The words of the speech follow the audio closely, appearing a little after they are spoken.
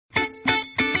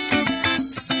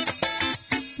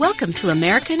Welcome to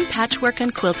American Patchwork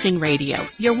and Quilting Radio,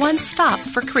 your one stop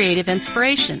for creative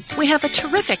inspiration. We have a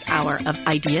terrific hour of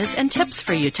ideas and tips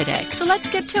for you today, so let's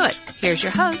get to it. Here's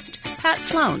your host, Pat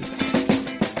Sloan.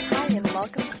 Hi, and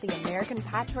welcome to the American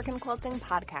Patchwork and Quilting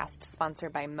podcast,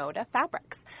 sponsored by Moda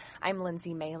Fabrics. I'm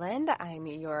Lindsay Mayland. I'm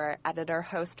your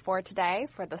editor-host for today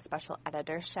for the Special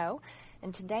Editor Show.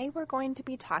 And today we're going to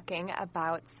be talking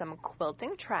about some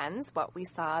quilting trends, what we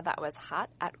saw that was hot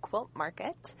at Quilt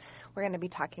Market. We're going to be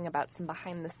talking about some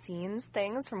behind-the-scenes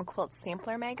things from Quilt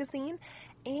Sampler magazine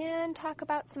and talk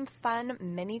about some fun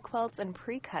mini quilts and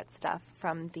pre-cut stuff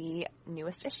from the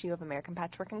newest issue of American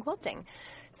Patchwork and Quilting.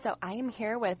 So I am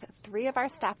here with three of our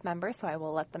staff members, so I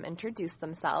will let them introduce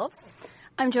themselves.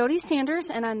 I'm Jody Sanders,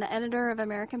 and I'm the editor of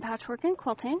American Patchwork and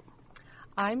Quilting.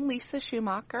 I'm Lisa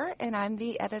Schumacher, and I'm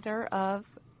the editor of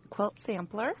Quilt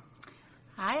Sampler.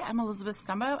 Hi, I'm Elizabeth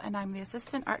Stumbo, and I'm the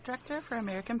assistant art director for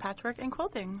American Patchwork and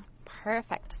Quilting.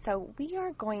 Perfect. So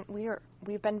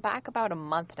we've been back about a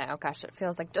month now. Gosh, it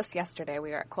feels like just yesterday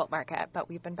we were at Quilt Market, but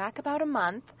we've been back about a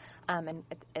month, and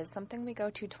it is something we go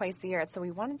to twice a year. So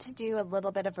we wanted to do a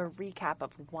little bit of a recap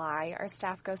of why our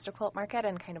staff goes to Quilt Market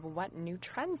and kind of what new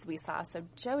trends we saw. So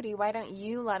Jody, why don't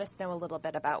you let us know a little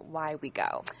bit about why we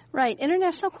go? Right.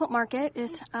 International Quilt Market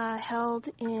is held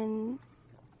in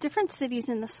different cities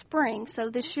in the spring. So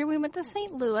this year we went to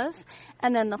St. Louis,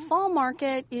 and then the fall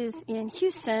market is in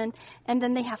Houston, and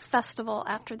then they have festival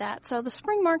after that. So the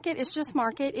spring market is just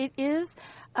market. It is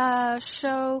a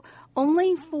show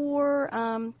only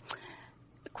for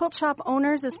quilt shop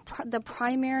owners is the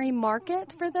primary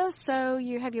market for this. So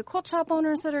you have your quilt shop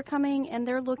owners that are coming, and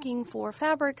they're looking for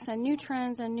fabrics and new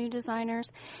trends and new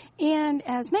designers. And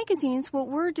as magazines, what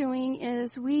we're doing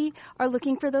is we are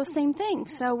looking for those same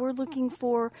things. So we're looking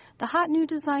for the hot new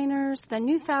designers, the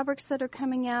new fabrics that are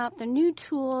coming out, the new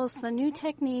tools, the new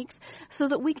techniques, so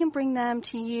that we can bring them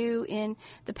to you in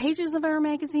the pages of our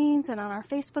magazines and on our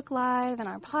Facebook Live and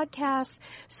our podcasts.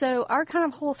 So our kind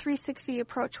of whole 360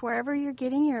 approach, wherever you're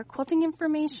getting your quilting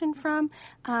information from,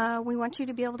 we want you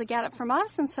to be able to get it from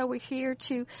us, and so we're here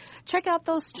to check out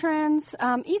those trends.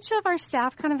 Each of our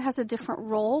staff kind of has a different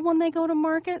role when they go to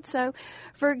market. So,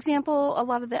 for example, a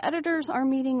lot of the editors are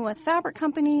meeting with fabric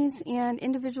companies and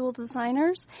individual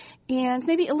designers. And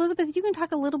maybe, Elizabeth, you can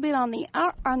talk a little bit on the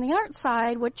art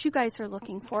side, what you guys are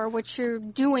looking for, what you're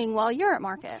doing while you're at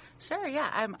market. Sure,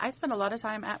 yeah. I spend a lot of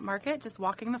time at market just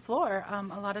walking the floor.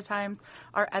 A lot of times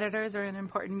our editors are in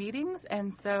important meetings,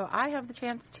 and so I have the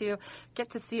chance to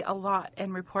get to see a lot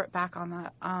and report back on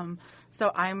that. So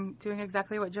I'm doing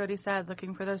exactly what Jody said,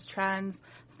 looking for those trends,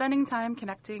 spending time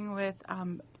connecting with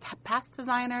past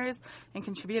designers and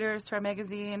contributors to our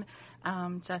magazine,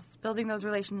 just building those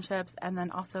relationships, and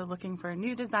then also looking for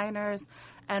new designers,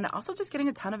 and also just getting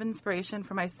a ton of inspiration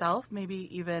for myself, maybe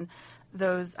even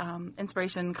those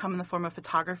inspiration come in the form of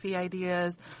photography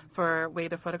ideas for a way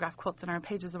to photograph quilts in our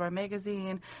pages of our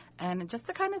magazine, and just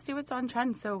to kind of see what's on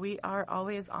trend, so we are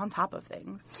always on top of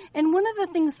things. And one of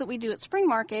the things that we do at Spring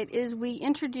Market is we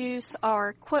introduce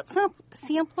our quilt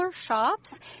sampler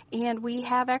shops, and we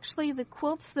have actually the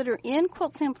quilts that are in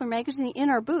Quilt Sampler magazine in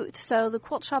our booth. So the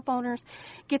quilt shop owners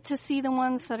get to see the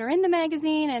ones that are in the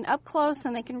magazine and up close,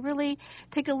 and they can really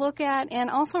take a look at and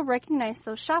also recognize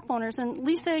those shop owners. And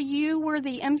Lisa, you were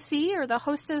the MC or the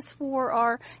hostess for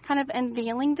our kind of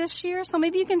unveiling this year. So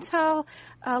maybe you can tell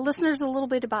listeners a little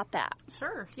bit about that.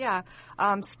 Sure, yeah.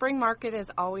 Spring Market is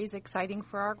always exciting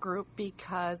for our group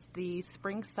because the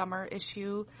spring-summer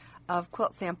issue of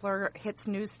Quilt Sampler hits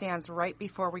newsstands right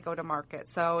before we go to market.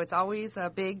 So it's always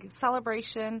a big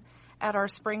celebration at our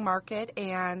Spring Market,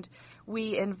 and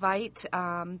we invite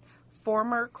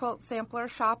former Quilt Sampler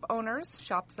shop owners,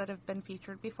 shops that have been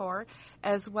featured before,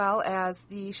 as well as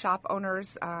the shop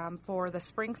owners for the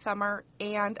spring, summer,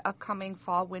 and upcoming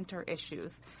fall, winter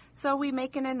issues. So we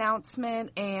make an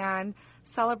announcement and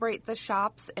celebrate the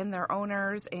shops and their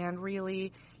owners and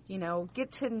really,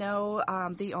 get to know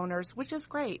the owners, which is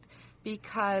great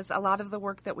because a lot of the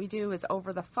work that we do is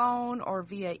over the phone or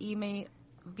via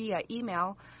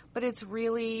email, but it's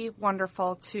really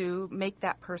wonderful to make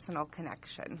that personal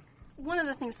connection. One of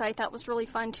the things that I thought was really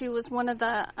fun, too, was one of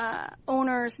the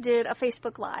owners did a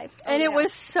Facebook Live. And it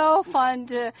was so fun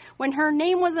when her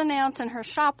name was announced and her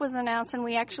shop was announced, and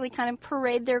we actually kind of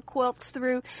parade their quilts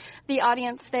through the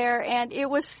audience there. And it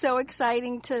was so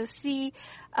exciting to see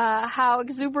how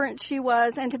exuberant she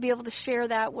was and to be able to share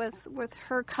that with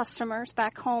her customers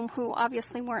back home who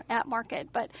obviously weren't at market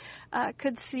but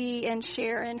could see and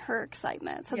share in her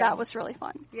excitement. So that was really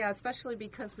fun. Yeah, especially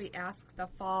because we asked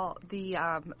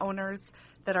the owners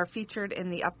that are featured in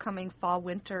the upcoming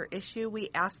fall-winter issue, we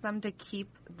asked them to keep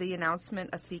the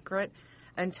announcement a secret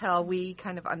until we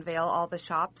kind of unveil all the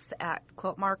shops at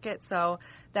Quilt Market. So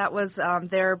that was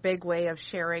their big way of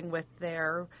sharing with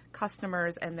their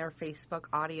customers and their Facebook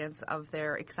audience of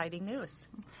their exciting news.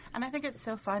 And I think it's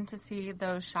so fun to see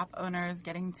those shop owners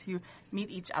getting to meet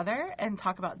each other and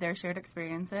talk about their shared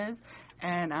experiences,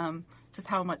 and just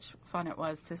how much fun it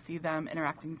was to see them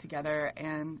interacting together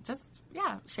and just,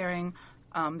 sharing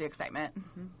the excitement.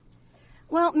 Mm-hmm.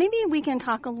 Well, maybe we can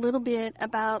talk a little bit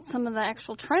about some of the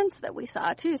actual trends that we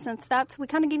saw, too, since we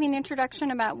kind of give you an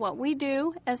introduction about what we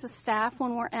do as a staff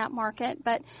when we're at market.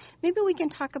 But maybe we can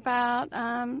talk about,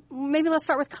 maybe let's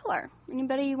start with color.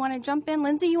 Anybody want to jump in?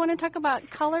 Lindsay, you want to talk about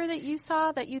color that you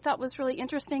saw that you thought was really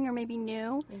interesting or maybe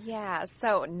new? Yeah,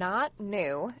 so not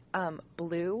new.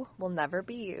 Blue will never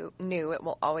be new. It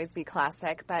will always be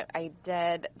classic. But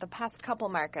the past couple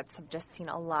markets have just seen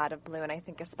a lot of blue, and I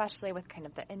think especially with kind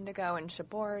of the indigo and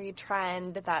shibori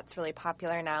trend that's really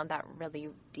popular now, that really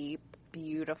deep,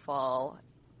 beautiful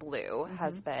blue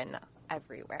has been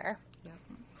everywhere. Yep.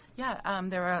 Yeah,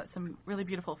 there were some really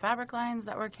beautiful fabric lines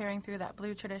that were carrying through that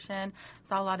blue tradition.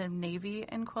 Saw a lot of navy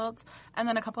in quilts. And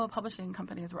then a couple of publishing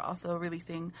companies were also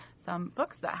releasing some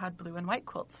books that had blue and white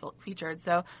quilts featured.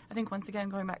 So I think, once again,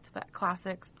 going back to that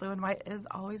classics, blue and white is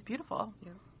always beautiful.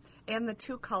 Yeah. And the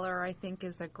two-color, I think,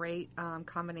 is a great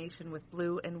combination with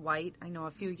blue and white. I know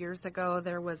a few years ago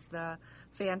there was the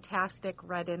fantastic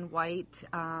red and white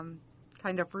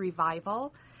kind of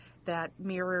revival that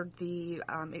mirrored the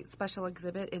special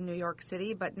exhibit in New York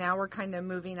City, but now we're kind of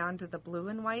moving on to the blue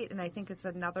and white, and I think it's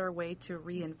another way to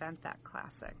reinvent that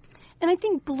classic. And I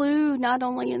think blue, not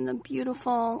only in the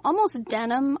beautiful, almost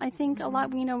denim, I think a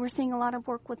lot, we're seeing a lot of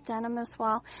work with denim as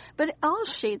well, but all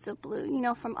shades of blue,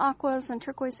 from aquas and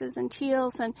turquoises and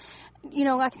teals, and,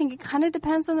 I think it kind of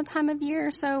depends on the time of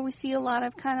year, so we see a lot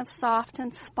of kind of soft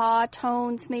and spa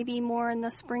tones, maybe more in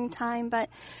the springtime, but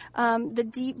the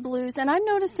deep blues, and I'm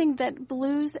noticing that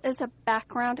blues is a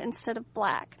background instead of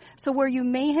black. So where you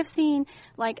may have seen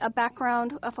like a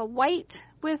background of a white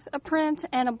with a print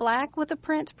and a black with a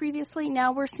print previously,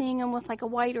 now we're seeing them with like a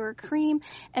white or a cream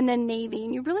and then navy.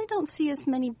 And you really don't see as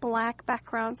many black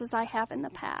backgrounds as I have in the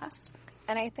past.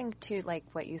 And I think, too, like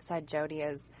what you said, Jody,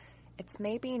 is it's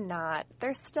maybe not,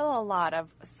 there's still a lot of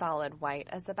solid white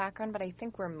as the background, but I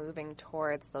think we're moving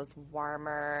towards those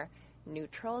warmer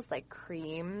neutrals like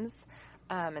creams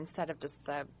instead of just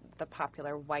the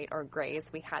popular white or grays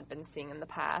we had been seeing in the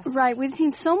past. Right. We've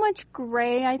seen so much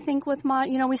gray, I think, with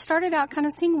we started out kind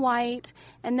of seeing white,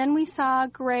 and then we saw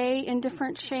gray in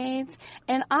different shades,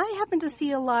 and I happen to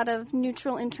see a lot of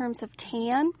neutral in terms of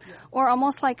tan, or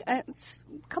almost like a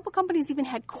couple companies even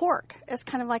had cork as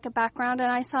kind of like a background,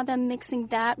 and I saw them mixing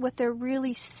that with their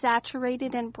really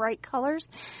saturated and bright colors.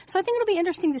 So I think it'll be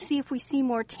interesting to see if we see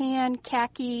more tan,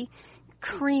 khaki,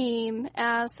 cream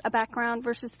as a background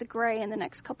versus the gray in the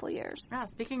next couple of years. Yeah,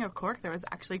 speaking of cork, there was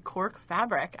actually cork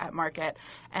fabric at market,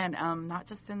 and not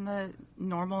just in the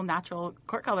normal natural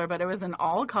cork color, but it was in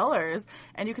all colors,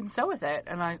 and you can sew with it.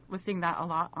 And I was seeing that a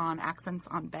lot on accents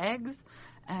on bags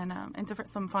and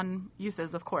some fun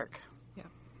uses of cork. Yeah.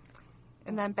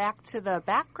 And then back to the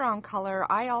background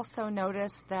color, I also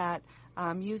noticed that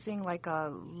using like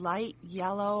a light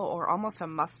yellow or almost a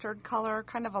mustard color,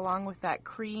 kind of along with that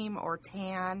cream or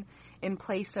tan in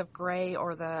place of gray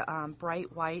or the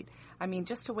bright white. I mean,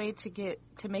 just a way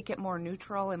to make it more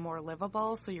neutral and more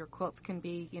livable, so your quilts can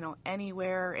be,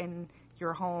 anywhere in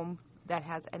your home that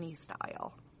has any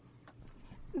style.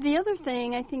 The other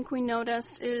thing I think we notice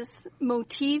is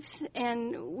motifs,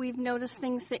 and we've noticed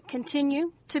things that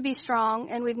continue to be strong,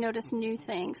 and we've noticed new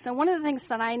things. So one of the things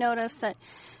that I noticed that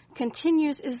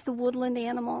continues is the woodland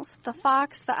animals. The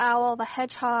fox, the owl, the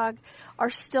hedgehog are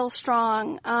still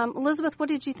strong. Elizabeth, what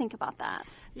did you think about that?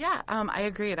 Yeah, I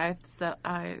agreed. I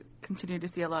continue to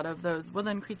see a lot of those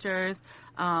woodland creatures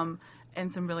in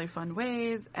some really fun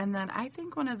ways. And then I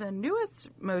think one of the newest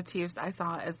motifs I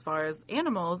saw as far as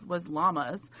animals was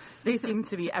llamas. They seem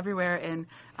to be everywhere. And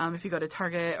if you go to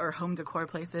Target or home decor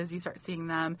places, you start seeing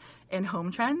them in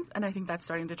home trends. And I think that's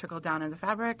starting to trickle down into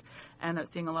fabric. And I'm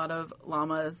seeing a lot of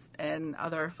llamas and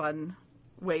other fun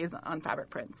ways on fabric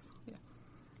prints. Yeah.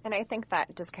 And I think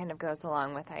that just kind of goes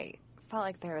along with, I felt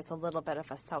like there was a little bit of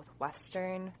a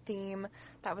southwestern theme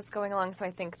that was going along. So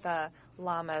I think the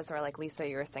llamas, or like Lisa,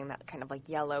 you were saying, that kind of like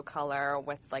yellow color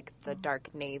with like the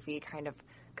dark navy kind of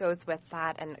goes with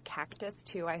that. And cactus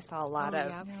too. I saw a lot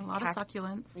of of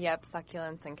succulents. Yep,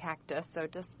 succulents and cactus. So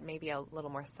just maybe a little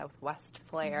more southwest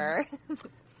flair.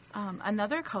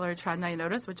 Another color trend I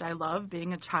noticed, which I love,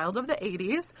 being a child of the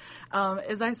 80s,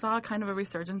 is I saw kind of a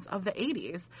resurgence of the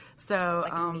 80s. So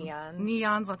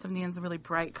neons, lots of neons, really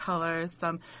bright colors,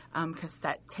 some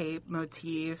cassette tape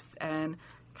motifs, and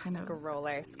kind of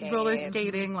roller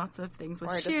skating, lots of things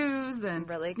with shoes and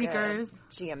really sneakers. Good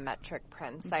geometric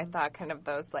prints. I thought kind of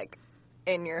those like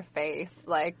in your face,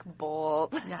 like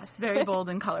bold. Yes, very bold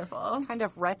and colorful. Kind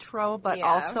of retro, but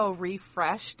also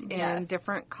refreshed in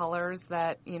different colors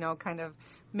that, you know, kind of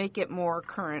make it more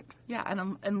current. Yeah,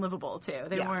 and livable too.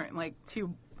 They weren't like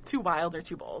too wild or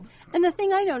too bold. And the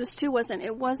thing I noticed too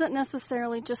it wasn't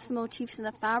necessarily just the motifs in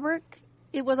the fabric.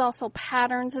 It was also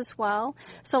patterns as well.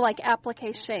 So like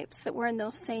applique shapes that were in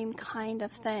those same kind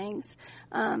of things.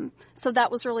 So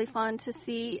that was really fun to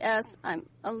see, as I'm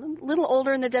a little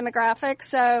older in the demographic.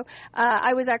 So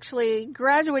I was actually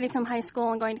graduating from high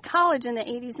school and going to college in the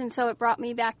 80s. And so it brought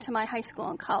me back to my high school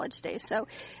and college days. So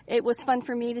it was fun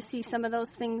for me to see some of those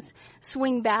things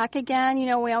swing back again. You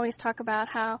know, we always talk about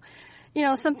how, you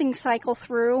know, some things cycle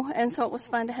through, and so it was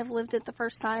fun to have lived it the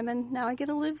first time, and now I get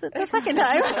to live it the second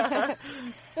time.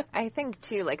 I think,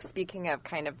 too, like, speaking of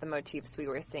kind of the motifs we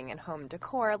were seeing in home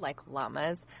decor, like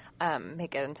llamas,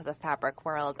 make it into the fabric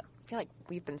world. I feel like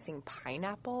we've been seeing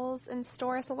pineapples in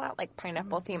stores a lot, like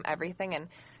pineapple theme everything, and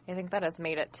I think that has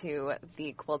made it to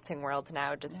the quilting world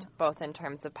now, just both in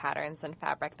terms of patterns and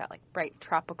fabric, that like bright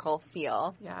tropical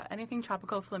feel. Yeah, anything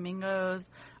tropical, flamingos,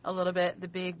 a little bit. The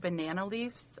big banana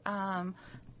leaves are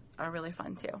really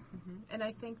fun too. Mm-hmm. And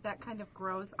I think that kind of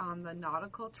grows on the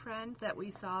nautical trend that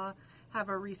we saw have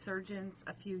a resurgence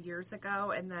a few years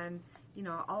ago, and then, you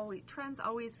know, trends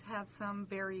always have some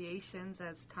variations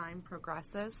as time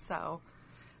progresses. So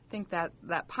I think that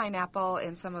pineapple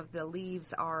and some of the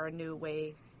leaves are a new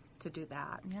way to do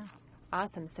that. Yeah.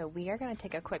 Awesome. So we are going to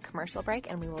take a quick commercial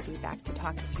break, and we will be back to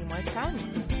talk a few more trends.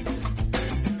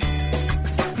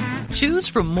 Choose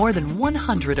from more than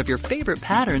 100 of your favorite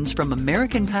patterns from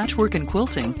American Patchwork and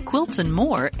Quilting, Quilts and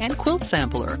More, and Quilt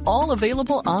Sampler, all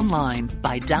available online.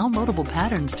 Buy downloadable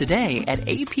patterns today at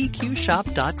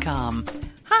apqshop.com.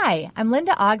 Hi, I'm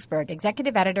Linda Augsburg,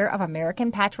 Executive Editor of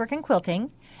American Patchwork and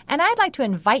Quilting, and I'd like to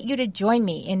invite you to join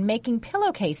me in making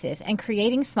pillowcases and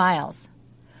creating smiles.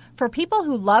 For people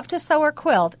who love to sew or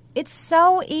quilt, it's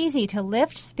so easy to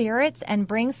lift spirits and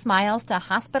bring smiles to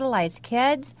hospitalized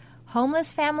kids,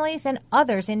 homeless families, and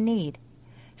others in need.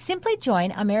 Simply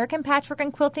join American Patchwork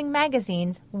and Quilting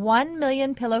Magazine's 1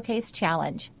 Million Pillowcase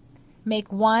Challenge.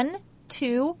 Make 1,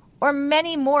 2, or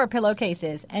many more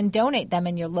pillowcases and donate them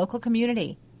in your local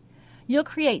community. You'll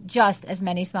create just as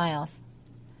many smiles.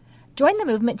 Join the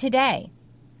movement today.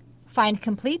 Find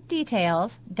complete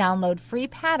details, download free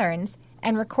patterns,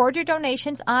 and record your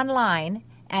donations online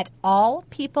at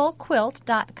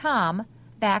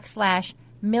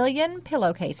allpeoplequilt.com/million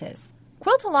pillowcases.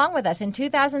 Quilt along with us in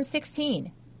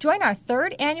 2016. Join our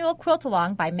 3rd annual Quilt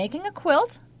Along by making a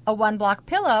quilt, a 1-block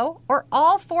pillow, or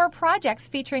all 4 projects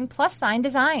featuring plus-sign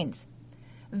designs.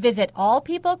 Visit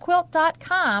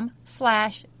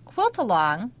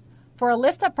allpeoplequilt.com/quiltalong for a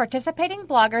list of participating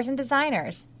bloggers and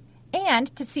designers, and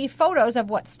to see photos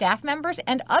of what staff members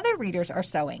and other readers are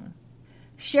sewing.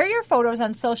 Share your photos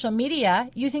on social media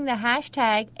using the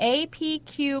hashtag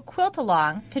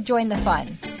APQQuiltalong to join the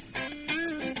fun.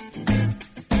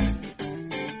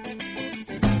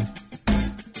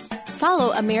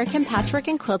 Follow American Patchwork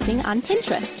and Quilting on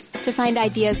Pinterest to find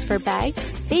ideas for bags,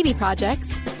 baby projects,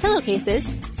 pillowcases,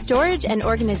 storage and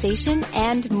organization,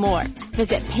 and more.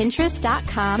 Visit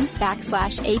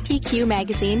pinterest.com/APQ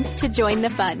magazine to join the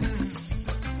fun.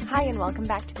 Hi, and welcome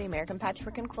back to the American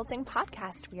Patchwork and Quilting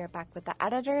podcast. We are back with the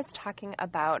editors talking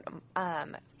about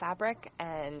fabric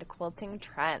and quilting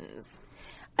trends.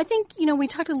 I think, you know, we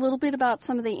talked a little bit about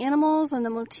some of the animals and the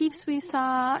motifs we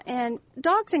saw, and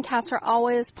dogs and cats are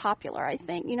always popular, I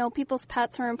think. You know, people's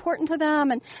pets are important to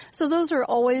them, and so those are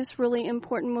always really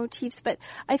important motifs. But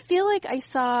I feel like I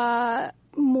saw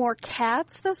more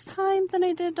cats this time than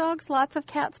I did dogs. Lots of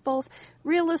cats, both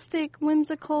realistic,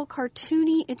 whimsical,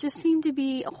 cartoony. It just seemed to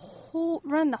be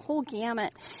run the whole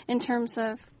gamut in terms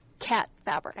of cat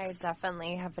fabrics. I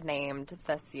definitely have named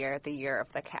this year the Year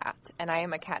of the Cat, and I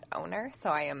am a cat owner,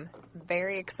 so I am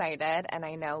very excited, and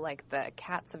I know, like, the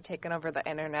cats have taken over the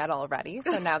internet already,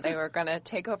 so now they were going to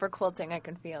take over quilting. I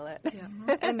can feel it. Yeah.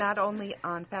 And not only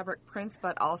on fabric prints,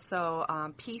 but also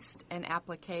pieced and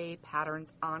applique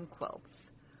patterns on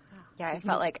quilts. Yeah, I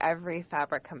felt like every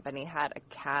fabric company had a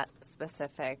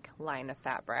cat-specific line of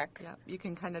fabric. Yeah, you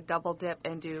can kind of double dip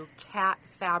and do cat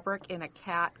fabric in a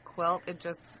cat quilt. It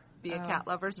just be a cat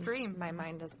lover's dream. My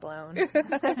mind is blown. I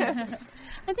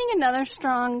think another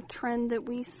strong trend that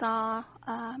we saw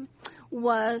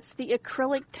was the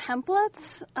acrylic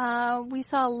templates. We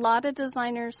saw a lot of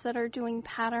designers that are doing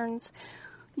patterns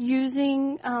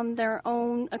using their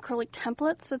own acrylic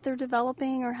templates that they're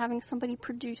developing or having somebody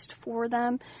produced for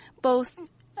them, both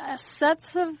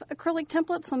sets of acrylic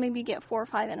templates, so maybe you get 4 or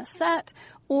 5 in a set,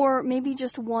 or maybe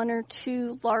just 1 or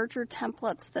 2 larger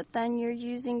templates that then you're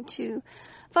using to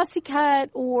fussy cut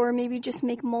or maybe just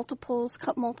make multiples,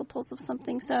 cut multiples of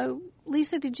something. So,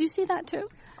 Lisa, did you see that too?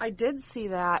 I did see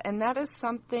that, and that is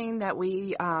something that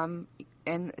we,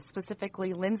 and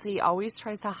specifically Lindsay, always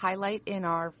tries to highlight in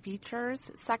our features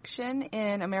section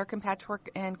in American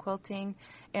Patchwork and Quilting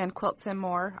and Quilts and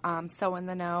More, Sew in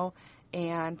the Know,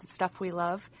 and Stuff We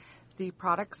Love, the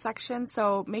product section.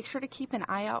 So make sure to keep an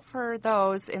eye out for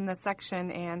those in the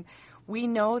section. And we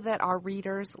know that our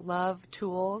readers love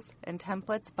tools and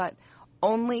templates, but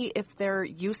only if they're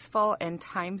useful and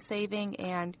time-saving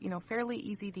and, fairly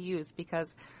easy to use, because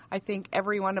I think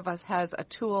every one of us has a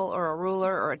tool or a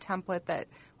ruler or a template that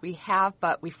we have,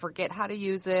 but we forget how to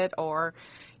use it, or,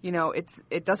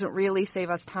 it doesn't really save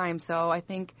us time. So I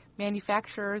think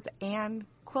manufacturers and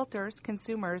quilters,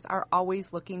 consumers, are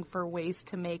always looking for ways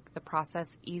to make the process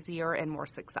easier and more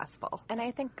successful. And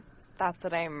I think that's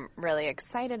what I'm really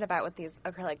excited about with these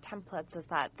acrylic templates, is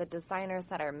that the designers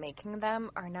that are making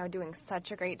them are now doing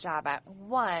such a great job at,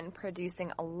 one,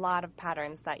 producing a lot of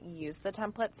patterns that use the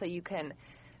template, so you can,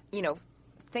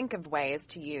 think of ways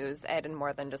to use it in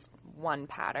more than just one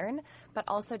pattern, but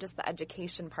also just the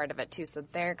education part of it too. So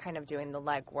they're kind of doing the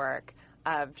legwork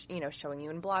of, showing you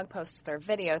in blog posts or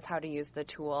videos how to use the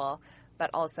tool,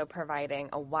 but also providing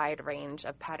a wide range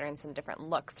of patterns and different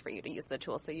looks for you to use the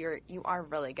tool. So you are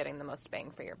really getting the most bang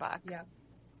for your buck. Yeah.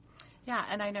 Yeah,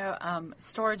 and I know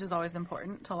storage is always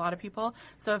important to a lot of people.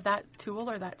 So if that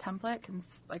tool or that template can,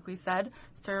 like we said,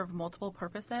 serve multiple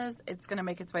purposes, it's going to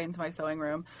make its way into my sewing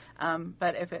room.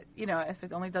 But if it, if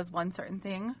it only does one certain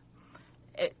thing,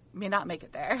 it may not make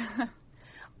it there.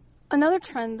 Another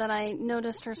trend that I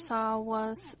noticed or saw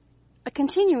was a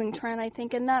continuing trend, I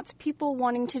think, and that's people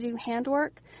wanting to do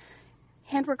handwork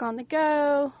on the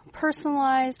go,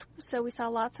 personalized. So we saw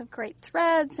lots of great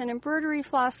threads and embroidery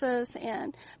flosses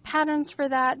and patterns for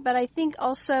that. But I think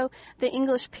also the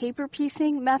English paper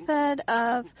piecing method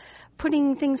of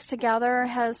putting things together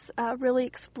has really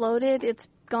exploded. It's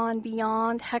gone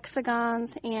beyond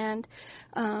hexagons and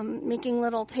making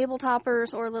little table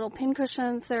toppers or little pin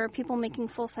cushions. There are people making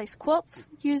full-size quilts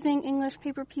using English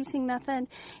paper piecing method,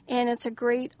 and it's a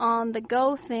great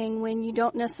on-the-go thing when you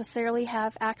don't necessarily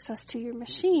have access to your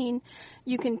machine.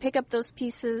 You can pick up those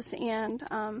pieces and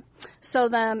sew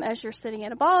them as you're sitting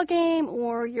at a ball game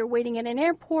or you're waiting at an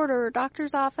airport or a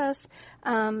doctor's office.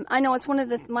 I know it's one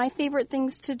of my favorite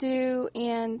things to do,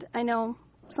 and I know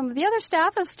some of the other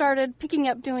staff have started picking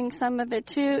up doing some of it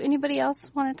too. Anybody else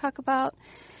want to talk about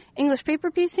English paper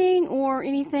piecing or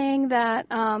anything that,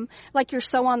 like your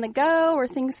sew on the go or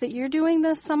things that you're doing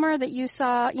this summer that you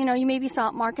saw, you maybe saw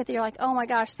at market that you're like, oh my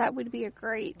gosh, that would be a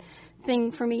great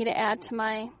thing for me to add to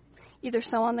my either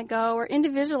sew on the go or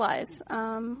individualize,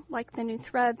 like the new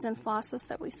threads and flosses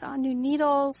that we saw, new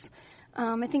needles.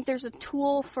 I think there's a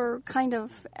tool for kind of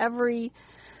every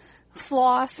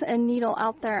floss and needle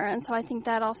out there, and so I think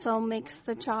that also makes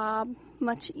the job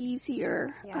much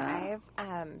easier. Yeah,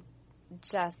 I've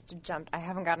just jumped. I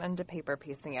haven't gotten into paper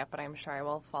piecing yet, but I'm sure I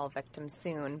will fall victim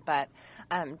soon. But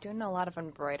doing a lot of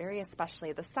embroidery,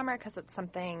 especially this summer, because it's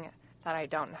something that I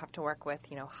don't have to work with,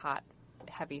 hot,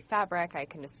 heavy fabric. I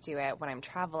can just do it when I'm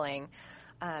traveling.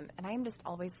 And I'm just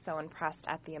always so impressed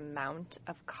at the amount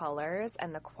of colors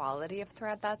and the quality of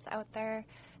thread that's out there.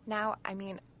 Now, I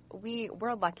mean,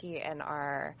 we're lucky in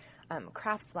our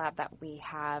crafts lab that we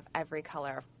have every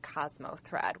color of Cosmo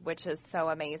thread, which is so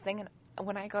amazing. And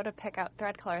when I go to pick out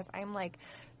thread colors, I'm like,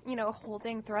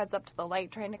 holding threads up to the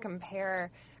light, trying to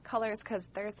compare colors because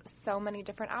there's so many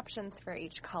different options for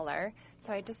each color.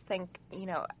 So I just think,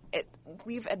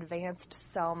 we've advanced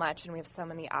so much and we have so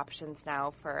many options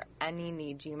now for any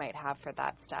need you might have for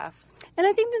that stuff. And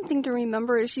I think the thing to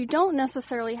remember is you don't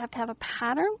necessarily have to have a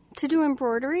pattern to do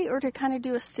embroidery or to kind of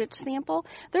do a stitch sample.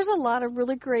 There's a lot of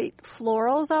really great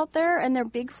florals out there, and they're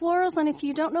big florals, and if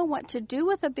you don't know what to do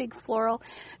with a big floral,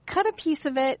 cut a piece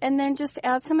of it and then just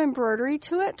add some embroidery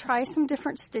to it. Try some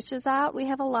different stitches out. We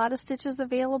have a lot of stitches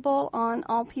available on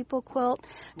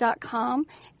allpeoplequilt.com,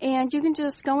 and you can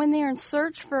just go in there and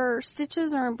search for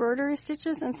stitches or embroidery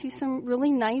stitches and see some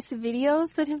really nice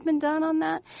videos that have been done on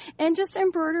that, and just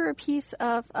embroider a piece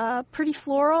of pretty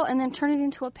floral and then turn it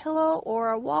into a pillow or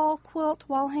a wall quilt,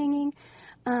 wall hanging.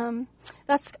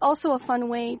 That's also a fun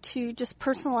way to just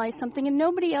personalize something, and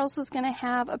nobody else is going to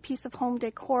have a piece of home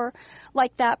decor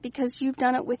like that because you've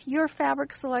done it with your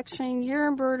fabric selection, your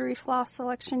embroidery floss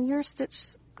selection, your stitch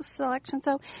selection.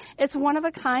 So it's one of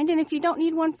a kind, and if you don't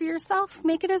need one for yourself,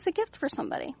 make it as a gift for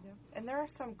somebody. And there are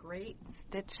some great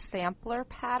stitch sampler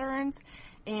patterns,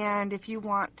 and if you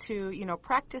want to,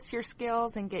 practice your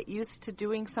skills and get used to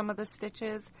doing some of the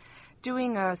stitches,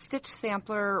 doing a stitch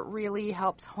sampler really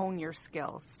helps hone your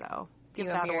skills. So give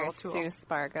that a little tool. Sue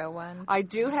Spargo one? I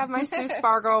do have my Sue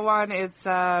Spargo one. It's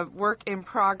a work in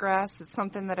progress. It's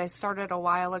something that I started a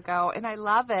while ago, and I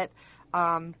love it.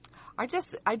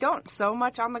 I don't sew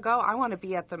much on the go. I want to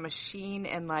be at the machine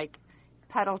and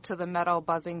pedal to the metal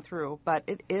buzzing through. But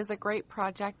it is a great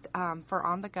project for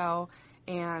on the go.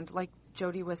 And like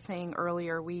Jody was saying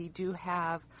earlier, we do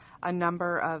have a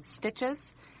number of stitches,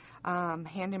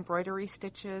 hand embroidery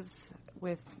stitches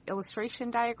with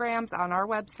illustration diagrams on our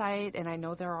website. And I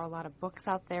know there are a lot of books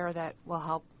out there that will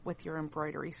help with your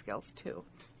embroidery skills too.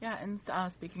 Yeah, and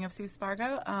speaking of Sue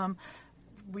Spargo,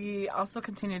 we also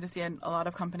continue to see a lot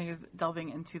of companies delving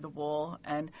into the wool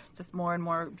and just more and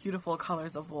more beautiful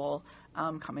colors of wool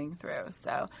coming through.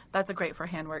 So that's great for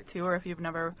handwork too, or if you've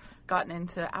never gotten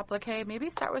into applique, maybe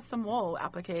start with some wool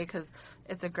applique because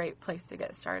it's a great place to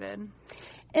get started.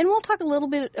 And we'll talk a little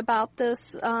bit about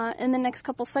this in the next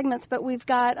couple segments, but we've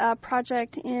got a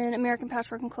project in American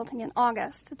Patchwork and Quilting in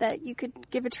August that you could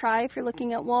give a try if you're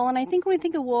looking at wool. And I think when we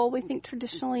think of wool, we think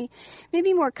traditionally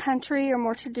maybe more country or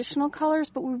more traditional colors,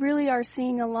 but we really are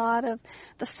seeing a lot of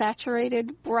the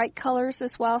saturated, bright colors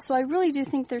as well. So I really do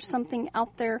think there's something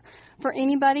out there for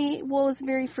anybody. Wool is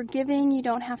very forgiving. You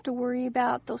don't have to worry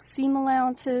about those seam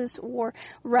allowances or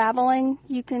raveling.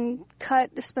 You can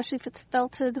cut, especially if it's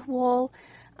felted wool.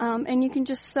 And you can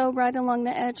just sew right along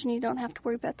the edge, and you don't have to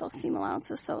worry about those seam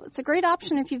allowances. So it's a great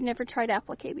option if you've never tried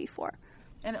applique before.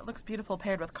 And it looks beautiful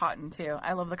paired with cotton, too.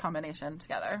 I love the combination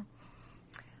together.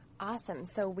 Awesome.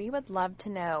 So we would love to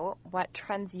know what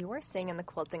trends you are seeing in the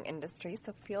quilting industry.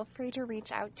 So feel free to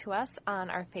reach out to us on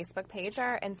our Facebook page,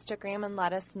 our Instagram, and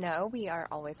let us know. We are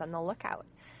always on the lookout.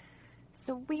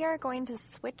 So we are going to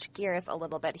switch gears a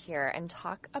little bit here and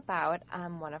talk about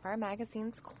one of our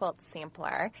magazines, Quilt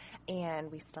Sampler.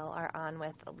 And we still are on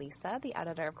with Lisa, the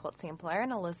editor of Quilt Sampler,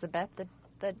 and Elizabeth, the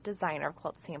designer of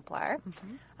Quilt Sampler.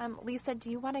 Mm-hmm. Lisa, do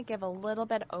you want to give a little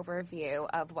bit overview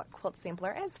of what Quilt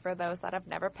Sampler is for those that have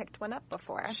never picked one up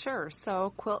before? Sure.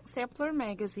 So Quilt Sampler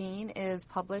magazine is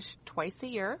published twice a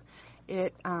year.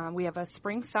 We have a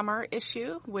spring-summer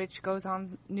issue, which goes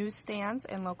on newsstands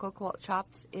and local quilt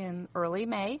shops in early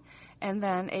May, and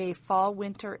then a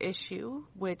fall-winter issue,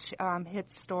 which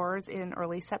hits stores in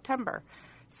early September.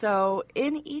 So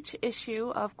in each issue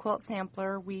of Quilt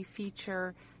Sampler, we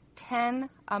feature 10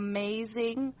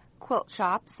 amazing quilt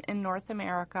shops in North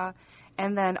America,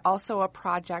 and then also a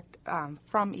project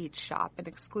from each shop, an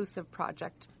exclusive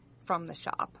project from the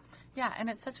shop. Yeah, and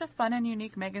it's such a fun and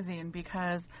unique magazine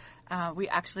because we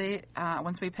actually,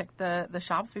 once we pick the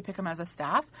shops, we pick them as a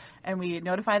staff, and we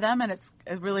notify them, and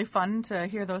it's really fun to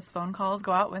hear those phone calls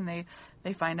go out when they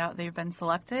find out they've been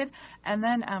selected. And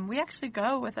then we actually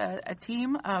go with a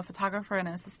team, a photographer and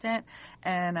an assistant,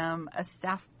 and a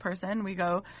staff person. We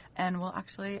go and we'll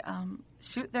actually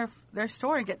shoot their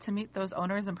store and get to meet those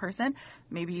owners in person,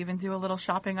 maybe even do a little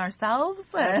shopping ourselves.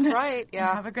 That's right, yeah.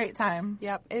 And have a great time.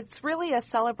 Yep, it's really a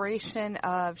celebration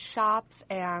of shops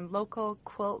and local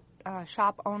quilt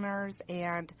shop owners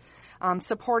and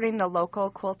supporting the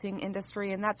local quilting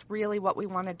industry, and that's really what we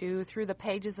want to do through the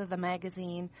pages of the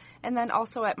magazine. And then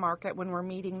also at market when we're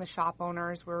meeting the shop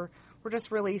owners, we're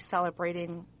just really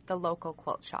celebrating the local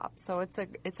quilt shop. So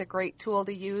it's a great tool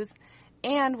to use,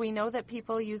 and we know that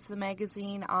people use the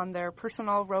magazine on their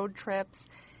personal road trips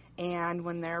and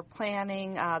when they're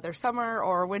planning their summer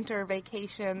or winter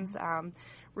vacations,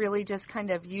 really just kind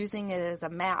of using it as a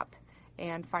map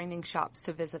and finding shops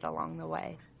to visit along the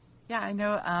way. Yeah, I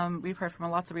know we've heard from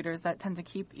lots of readers that tend to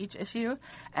keep each issue,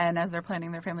 and as they're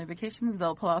planning their family vacations,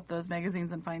 they'll pull out those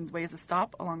magazines and find ways to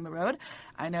stop along the road.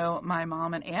 I know my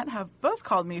mom and aunt have both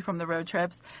called me from the road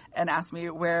trips and asked me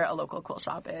where a local quilt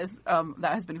shop is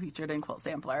that has been featured in Quilt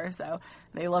Sampler, so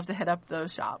they love to hit up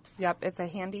those shops. Yep, it's a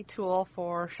handy tool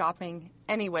for shopping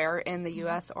anywhere in the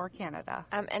U.S. or Canada.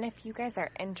 And if you guys are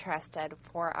interested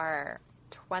for our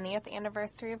 20th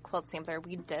anniversary of Quilt Sampler,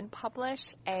 we did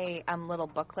publish a little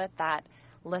booklet that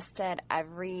listed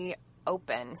every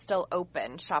still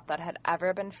open shop that had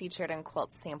ever been featured in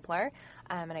Quilt Sampler.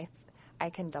 And I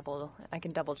can double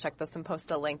check this and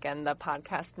post a link in the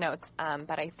podcast notes.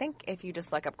 But I think if you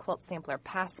just look up Quilt Sampler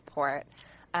Passport,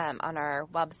 on our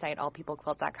website,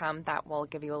 allpeoplequilt.com. That will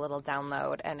give you a little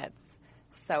download, and it's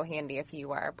so handy if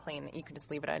you are playing. You can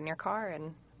just leave it in your car,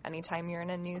 and anytime you're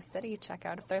in a new city, check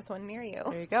out if there's one near you.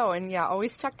 There you go. And,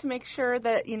 always check to make sure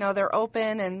that, they're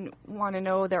open and want to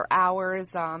know their hours,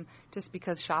 just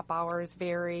because shop hours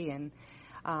vary. And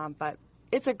but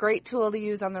it's a great tool to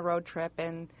use on the road trip.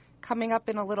 And coming up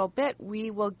in a little bit,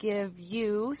 we will give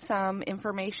you some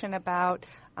information about,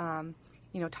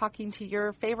 talking to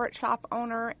your favorite shop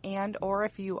owner, and or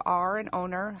if you are an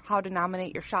owner, how to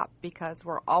nominate your shop, because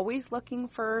we're always looking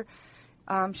for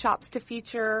shops to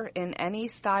feature in any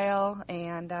style,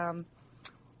 and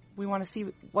we want to see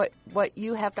what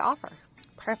you have to offer.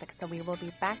 Perfect. So we will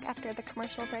be back after the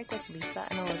commercial break with Lisa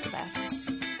and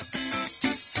Elizabeth.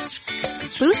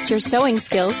 Boost your sewing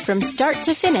skills from start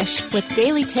to finish with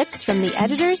daily tips from the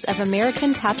editors of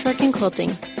American Patchwork and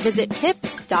Quilting. Visit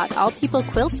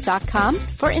tips.allpeoplequilt.com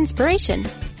for inspiration.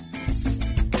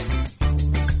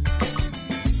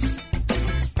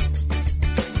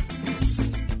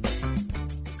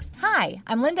 Hi,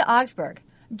 I'm Linda Augsburg.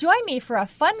 Join me for a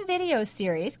fun video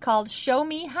series called Show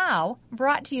Me How,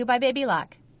 brought to you by Baby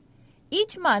Lock.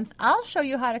 Each month, I'll show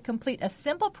you how to complete a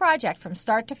simple project from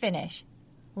start to finish.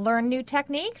 Learn new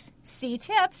techniques, see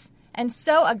tips, and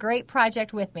sew a great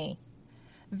project with me.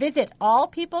 Visit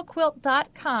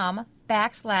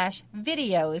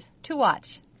allpeoplequilt.com/videos to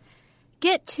watch.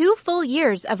 Get 2 full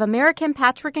years of American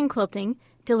Patchwork and Quilting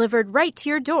delivered right to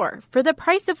your door for the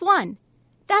price of 1.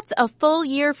 That's a full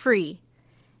year free.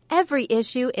 Every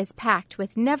issue is packed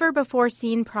with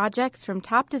never-before-seen projects from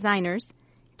top designers,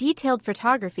 detailed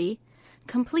photography,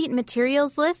 complete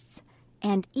materials lists,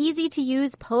 and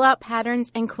easy-to-use pull-out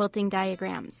patterns and quilting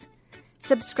diagrams.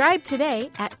 Subscribe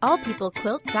today at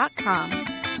allpeoplequilt.com.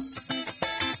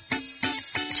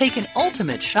 Take an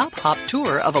ultimate shop hop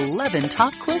tour of 11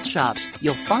 top quilt shops.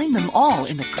 You'll find them all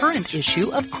in the current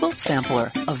issue of Quilt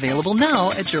Sampler, available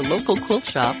now at your local quilt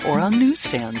shop or on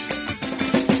newsstands.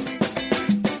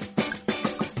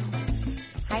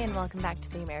 Welcome back to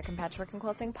the American Patchwork and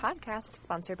Quilting podcast,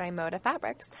 sponsored by Moda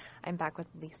Fabrics. I'm back with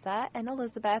Lisa and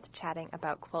Elizabeth chatting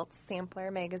about Quilt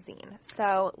Sampler magazine.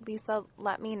 So, Lisa,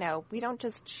 let me know. We don't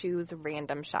just choose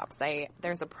random shops.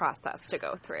 There's a process to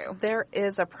go through. There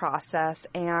is a process,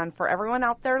 and for everyone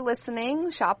out there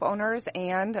listening, shop owners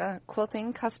and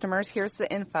quilting customers, here's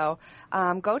the info.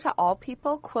 Go to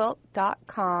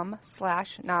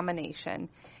allpeoplequilt.com/nomination,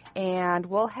 and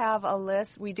we'll have a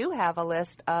list. We do have a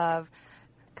list of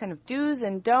kind of do's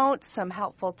and don'ts, some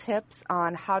helpful tips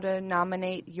on how to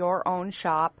nominate your own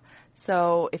shop.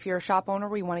 So if you're a shop owner,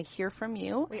 we want to hear from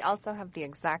you. We also have the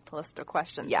exact list of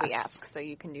questions we ask, so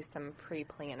you can do some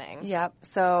pre-planning. Yep.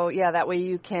 So, that way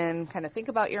you can kind of think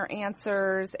about your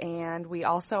answers, and we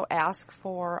also ask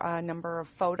for a number of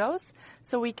photos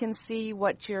so we can see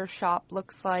what your shop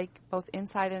looks like both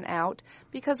inside and out,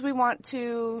 because we want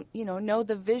to, know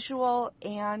the visual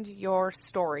and your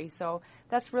story. So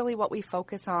that's really what we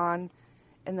focus on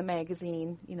in the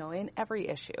magazine, in every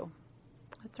issue.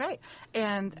 That's right.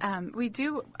 And we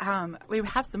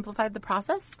have simplified the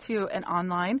process to an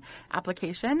online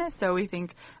application. So we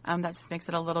think that just makes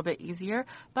it a little bit easier.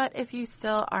 But if you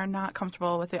still are not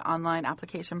comfortable with the online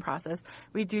application process,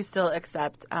 we do still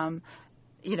accept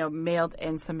mailed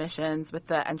in submissions with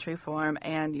the entry form,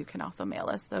 and you can also mail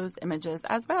us those images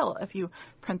as well if you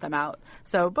print them out.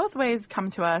 So both ways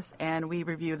come to us, and we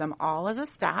review them all as a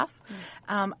staff.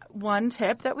 One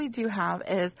tip that we do have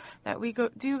is that we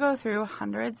go through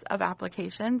hundreds of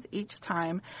applications each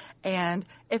time, and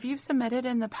if you've submitted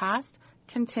in the past,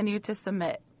 continue to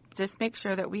submit. Just make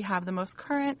sure that we have the most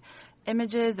current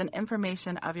images and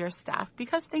information of your staff,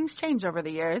 because things change over the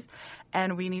years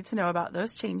and we need to know about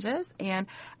those changes. And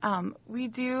we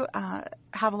do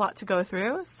have a lot to go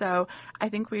through, so I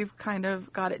think we've kind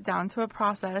of got it down to a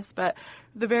process. But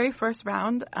the very first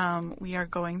round we are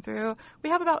going through,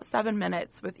 we have about 7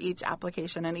 minutes with each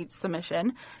application and each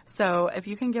submission. So if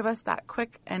you can give us that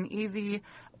quick and easy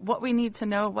what we need to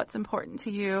know, what's important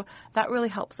to you, that really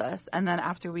helps us. And then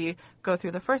after we go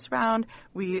through the first round,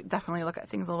 we definitely look at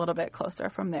things a little bit closer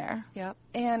from there. Yep.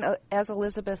 And as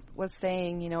Elizabeth was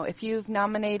saying, if you've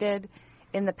nominated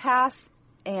in the past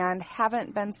and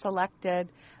haven't been selected,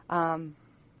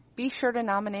 be sure to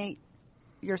nominate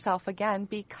yourself again,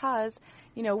 because,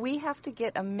 we have to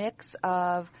get a mix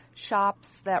of shops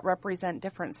that represent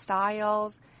different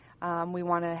styles. We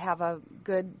want to have a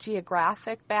good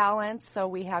geographic balance, so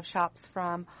we have shops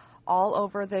from all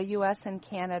over the U.S. and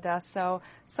Canada. So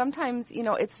sometimes,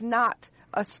 it's not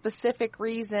a specific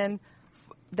reason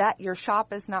that your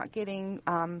shop is not getting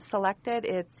selected.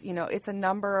 It's, it's a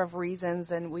number of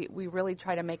reasons, and we really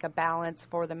try to make a balance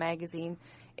for the magazine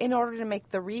in order to make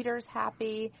the readers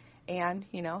happy. And,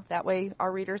 that way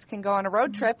our readers can go on a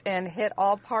road trip and hit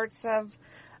all parts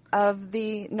of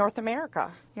the North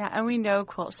America. Yeah, and we know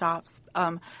quilt shops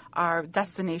are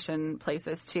destination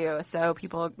places too. So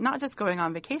people not just going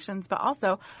on vacations, but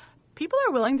also people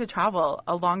are willing to travel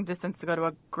a long distance to go to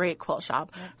a great quilt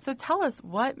shop. Yep. So tell us,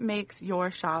 what makes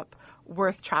your shop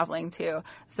worth traveling to?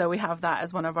 So we have that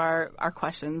as one of our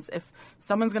questions. If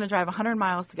someone's going to drive 100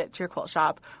 miles to get to your quilt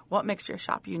shop, what makes your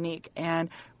shop unique? And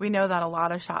we know that a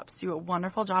lot of shops do a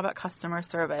wonderful job at customer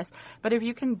service. But if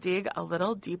you can dig a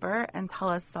little deeper and tell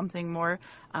us something more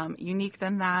unique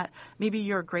than that, maybe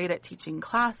you're great at teaching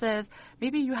classes,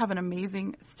 maybe you have an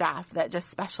amazing staff that just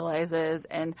specializes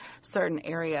in certain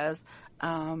areas.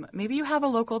 Maybe you have a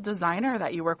local designer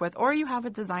that you work with, or you have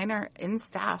a designer in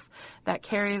staff that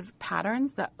carries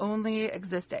patterns that only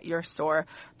exist at your store.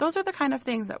 Those are the kind of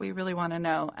things that we really want to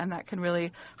know, and that can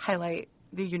really highlight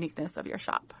the uniqueness of your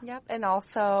shop. Yep, and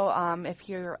also if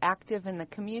you're active in the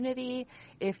community,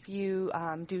 if you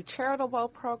do charitable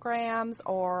programs,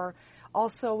 or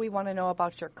also we want to know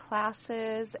about your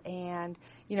classes and,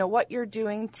 what you're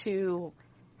doing to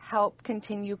help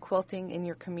continue quilting in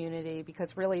your community,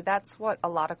 because really that's what a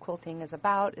lot of quilting is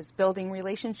about, is building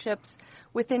relationships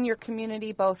within your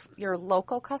community, both your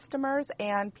local customers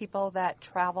and people that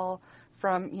travel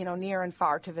from, near and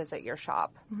far to visit your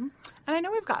shop. Mm-hmm. And I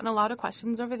know we've gotten a lot of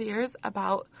questions over the years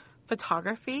about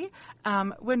photography.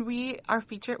 When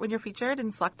you're featured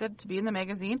and selected to be in the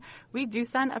magazine, we do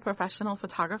send a professional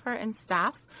photographer and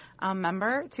staff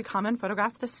member to come and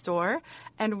photograph the store,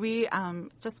 and we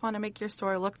just want to make your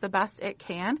store look the best it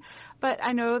can. But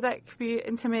I know that it could be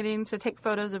intimidating to take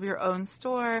photos of your own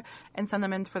store and send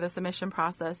them in for the submission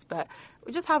process, but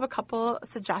we just have a couple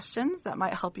suggestions that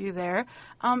might help you there.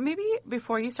 Maybe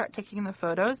before you start taking the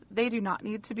photos, they do not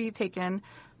need to be taken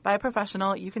by a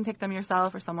professional. You can take them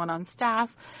yourself or someone on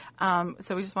staff.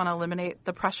 So we just want to eliminate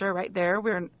the pressure right there.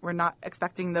 We're not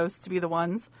expecting those to be the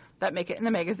ones that make it in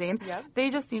the magazine. Yep. They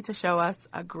just need to show us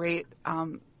a great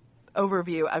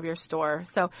overview of your store.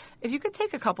 So if you could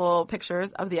take a couple pictures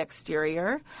of the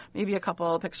exterior, maybe a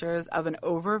couple pictures of an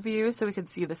overview so we can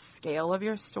see the scale of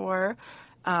your store.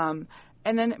 And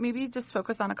then maybe just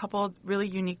focus on a couple really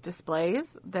unique displays.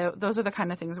 Those are the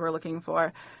kind of things we're looking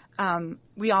for.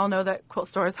 We all know that quilt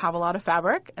stores have a lot of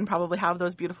fabric and probably have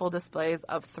those beautiful displays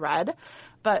of thread,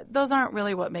 but those aren't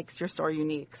really what makes your store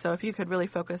unique. So if you could really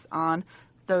focus on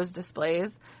those displays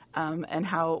and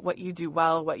what you do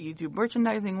well, what you do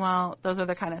merchandising well, those are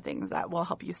the kind of things that will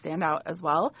help you stand out as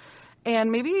well.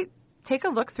 And maybe take a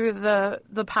look through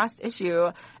the past issue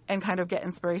and kind of get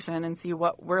inspiration and see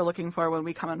what we're looking for when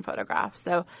we come and photograph.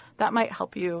 So that might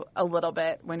help you a little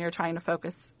bit when you're trying to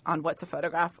focus on what to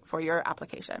photograph for your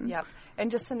application. Yep.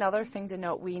 And just another thing to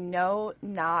note, we know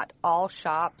not all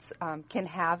shops can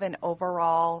have an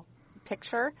overall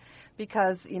picture,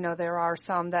 because, there are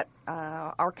some that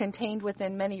are contained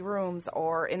within many rooms,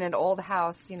 or in an old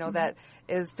house, mm-hmm. that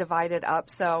is divided up.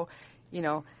 So,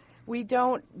 we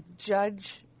don't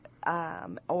judge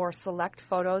or select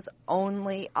photos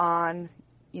only on,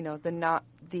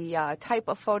 the type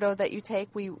of photo that you take.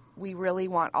 We really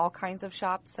want all kinds of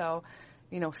shops. So,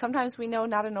 sometimes we know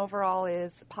not an overall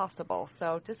is possible.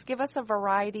 So just give us a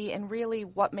variety, and really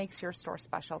what makes your store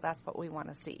special. That's what we want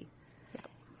to see. Yep.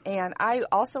 And I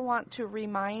also want to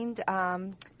remind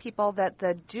people that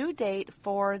the due date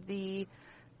for the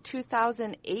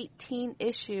 2018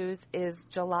 issues is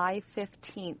July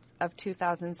 15th of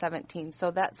 2017.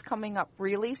 So that's coming up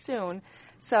really soon.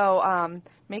 So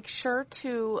make sure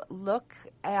to look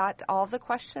at all the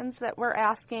questions that we're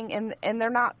asking, and they're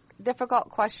not difficult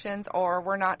questions, or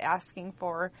we're not asking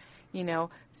for,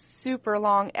 super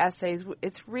long essays.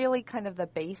 It's really kind of the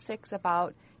basics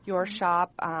about your mm-hmm.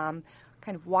 shop, kind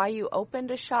of why you opened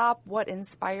a shop, what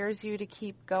inspires you to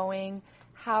keep going,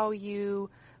 how you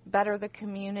better the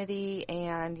community,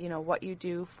 and, what you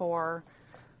do for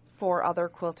other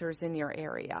quilters in your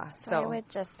area. So I would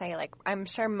just say, I'm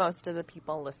sure most of the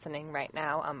people listening right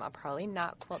now are probably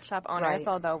not quilt shop owners, right.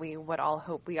 Although we would all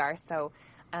hope we are. So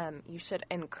you should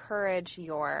encourage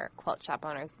your quilt shop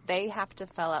owners. They have to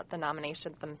fill out the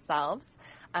nominations themselves.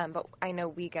 But I know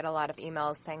we get a lot of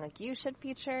emails saying, you should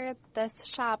feature this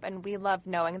shop, and we love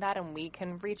knowing that, and we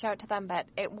can reach out to them. But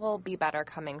it will be better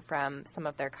coming from some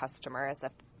of their customers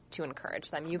to encourage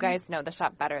them. You guys know the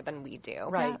shop better than we do.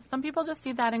 Right. Yeah, some people just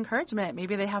need that encouragement.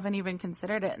 Maybe they haven't even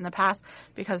considered it in the past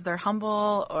because they're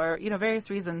humble or, various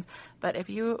reasons. But if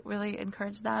you really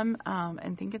encourage them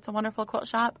and think it's a wonderful quilt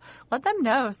shop, let them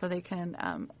know so they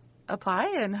can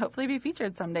apply and hopefully be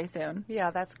featured someday soon.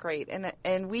 Yeah, that's great.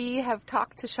 And we have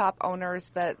talked to shop owners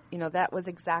that, that was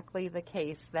exactly the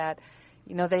case, that,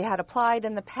 they had applied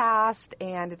in the past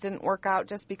and it didn't work out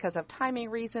just because of timing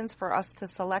reasons for us to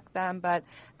select them, but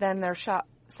then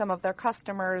some of their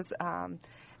customers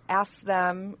asked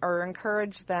them or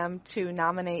encouraged them to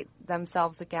nominate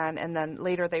themselves again, and then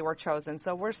later they were chosen.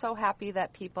 So we're so happy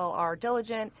that people are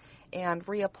diligent and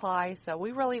reapply. So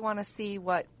we really want to see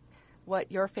what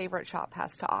your favorite shop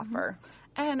has to offer.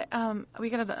 And we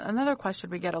get another question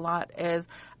we get a lot is,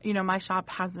 my shop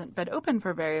hasn't been open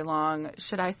for very long.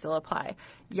 Should I still apply?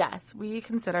 Yes, we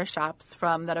consider shops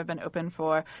that have been open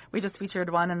we just featured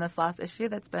one in this last issue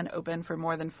that's been open for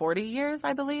more than 40 years,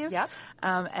 I believe. Yep.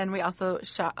 And we also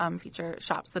feature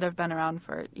shops that have been around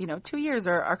for, 2 years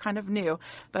or are kind of new.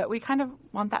 But we kind of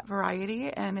want that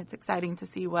variety, and it's exciting to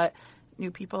see what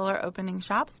new people are opening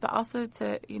shops, but also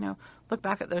to, look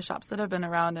back at those shops that have been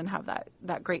around and have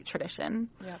that great tradition,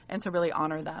 and to really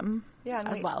honor them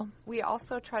as well. We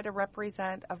also try to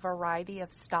represent a variety of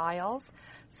styles.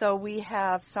 So we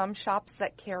have some shops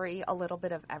that carry a little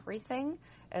bit of everything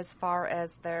as far as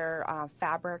their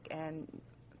fabric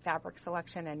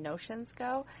selection and notions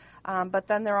go. But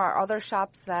then there are other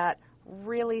shops that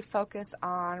really focus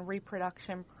on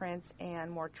reproduction prints and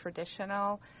more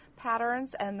traditional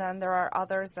patterns, and then there are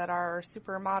others that are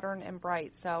super modern and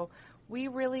bright. So we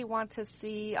really want to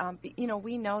see,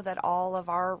 we know that all of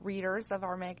our readers of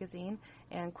our magazine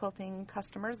and quilting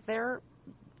customers,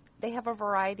 they have a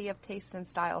variety of tastes and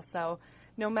styles. So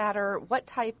no matter what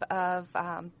type of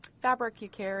fabric you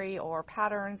carry or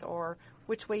patterns or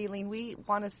which way you lean, we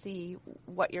want to see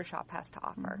what your shop has to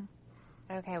offer. Mm-hmm.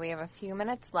 Okay, we have a few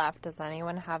minutes left. Does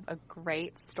anyone have a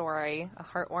great story, a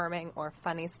heartwarming or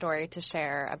funny story to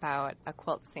share about a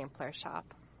quilt sampler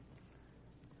shop?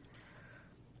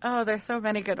 Oh, there's so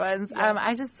many good ones. Yeah.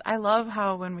 I love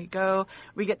how when we go,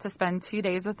 we get to spend 2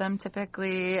 days with them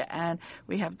typically, and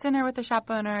we have dinner with the shop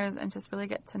owners and just really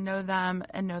get to know them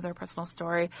and know their personal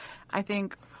story. I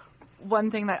think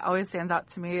one thing that always stands out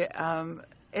to me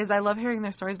is I love hearing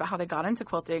their stories about how they got into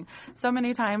quilting. So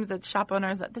many times it's shop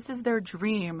owners that this is their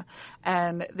dream,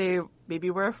 and they maybe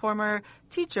were a former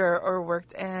teacher or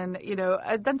worked in,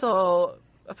 a dental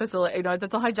facility, a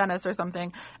dental hygienist or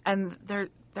something, and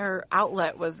their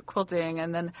outlet was quilting,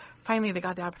 and then finally they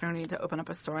got the opportunity to open up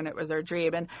a store, and it was their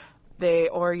dream. And they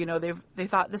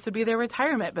thought this would be their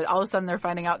retirement, but all of a sudden they're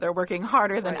finding out they're working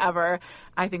harder than ever.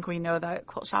 I think we know that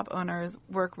quilt shop owners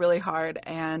work really hard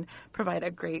and provide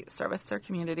a great service to their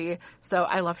community. So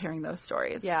I love hearing those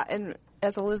stories. Yeah, and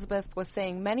as Elizabeth was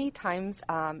saying, many times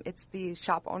it's the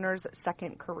shop owner's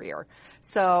second career.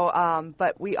 So,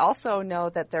 but we also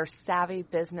know that they're savvy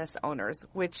business owners,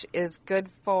 which is good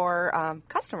for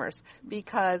customers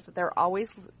because they're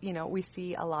always, we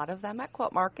see a lot of them at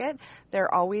Quilt Market.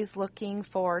 They're always looking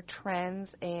for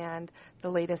trends and the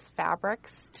latest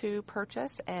fabrics to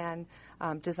purchase and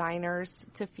designers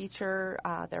to feature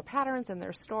their patterns in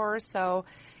their stores. So,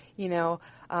 no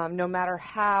matter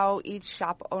how each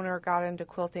shop owner got into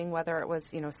quilting, whether it was,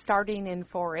 starting in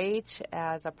 4-H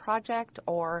as a project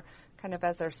or kind of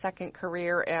as their second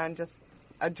career and just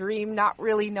a dream, not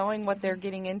really knowing what they're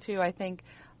getting into, I think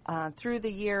through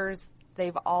the years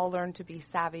they've all learned to be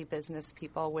savvy business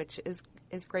people, which is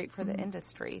great for the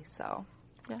industry. So,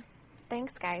 yeah.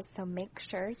 Thanks, guys. So make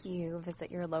sure you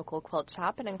visit your local quilt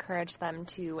shop and encourage them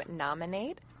to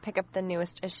nominate. Pick up the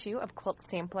newest issue of Quilt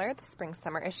Sampler, the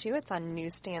spring-summer issue. It's on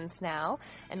newsstands now,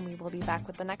 and we will be back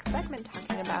with the next segment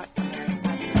talking about American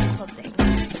Patchwork quilting.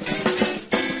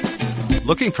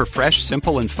 Looking for fresh,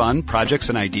 simple, and fun projects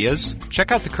and ideas?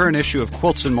 Check out the current issue of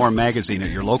Quilts and More magazine at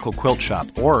your local quilt shop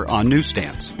or on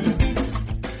newsstands.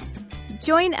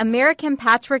 Join American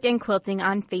Patchwork and Quilting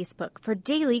on Facebook for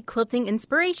daily quilting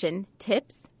inspiration,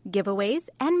 tips, giveaways,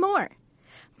 and more.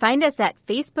 Find us at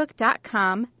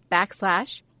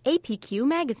facebook.com/APQ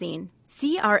Magazine.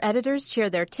 See our editors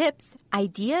share their tips,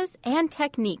 ideas, and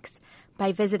techniques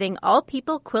by visiting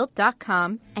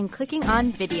allpeoplequilt.com and clicking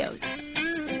on videos.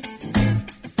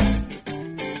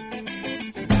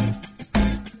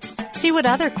 See what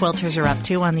other quilters are up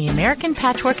to on the American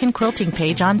Patchwork and Quilting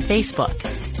page on Facebook.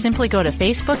 Simply go to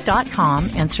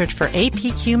facebook.com and search for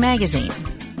APQ Magazine.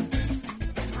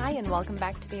 Hi, and welcome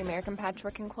back to the American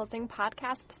Patchwork and Quilting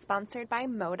podcast, sponsored by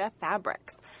Moda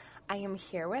Fabrics. I am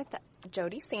here with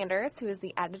Jody Sanders, who is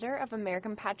the editor of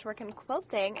American Patchwork and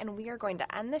Quilting, and we are going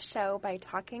to end the show by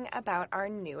talking about our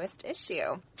newest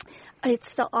issue.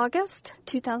 It's the August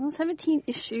 2017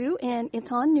 issue, and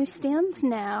it's on newsstands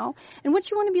now. And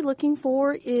what you want to be looking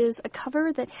for is a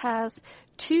cover that has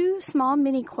 2 small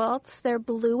mini quilts. They're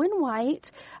blue and white.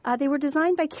 They were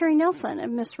designed by Carrie Nelson of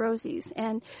Miss Rosie's,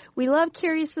 and we love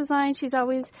Carrie's design. She's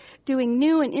always doing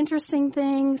new and interesting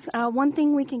things. One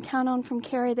thing we can count on from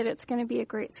Carrie, that it's going to be a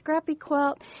great scrappy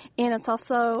quilt, and it's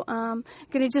also going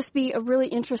to just be a really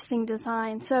interesting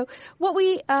design. So what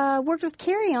we worked with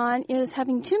Carrie on is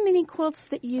having 2 mini quilts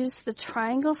that use the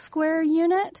triangle square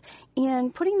unit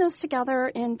and putting those together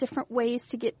in different ways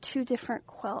to get 2 different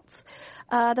quilts.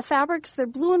 The fabrics, they're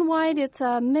blue and white. It's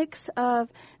a mix of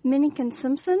Minnick and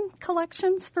Simpson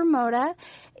collections for Moda,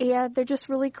 and they're just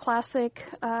really classic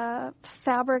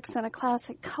fabrics and a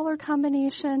classic color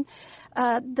combination.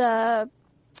 The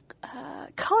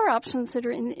color options that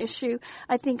are in the issue,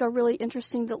 I think, are really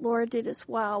interesting that Laura did as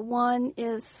well. One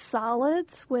is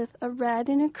solids with a red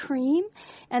and a cream,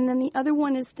 and then the other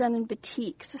one is done in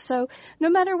batiks. So no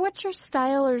matter what your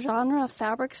style or genre of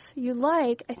fabrics you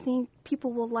like, I think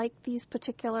people will like these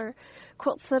particular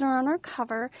quilts that are on our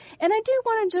cover. And I do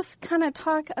want to just kind of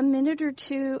talk a minute or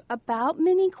two about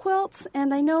mini quilts,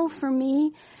 and I know for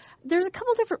me, there's a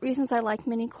couple different reasons I like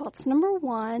mini quilts. Number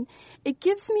one, it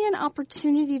gives me an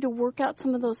opportunity to work out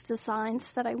some of those designs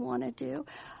that I want to do.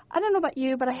 I don't know about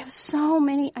you, but I have so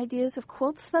many ideas of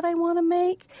quilts that I want to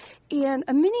make, and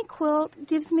a mini quilt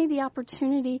gives me the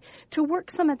opportunity to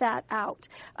work some of that out.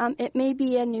 It may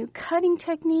be a new cutting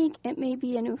technique, it may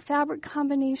be a new fabric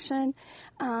combination,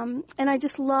 and I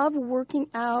just love working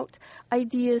out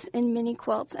ideas in mini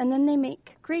quilts. And then they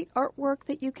make great artwork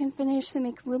that you can finish. They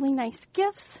make really nice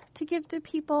gifts to give to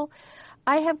people.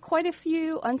 I have quite a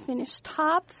few unfinished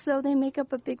tops, so they make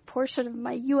up a big portion of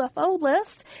my UFO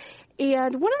list.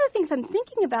 And one of the things I'm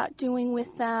thinking about doing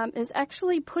with them is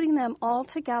actually putting them all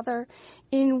together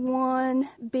in one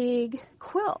big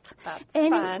quilt. That's and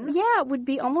fun. It would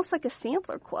be almost like a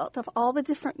sampler quilt of all the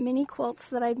different mini quilts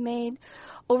that I've made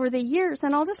over the years.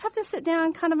 And I'll just have to sit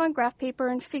down kind of on graph paper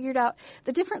and figure out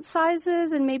the different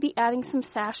sizes and maybe adding some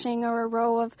sashing or a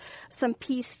row of some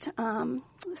pieced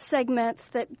segments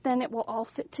that then it will all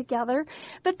fit together.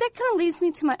 But that kind of leads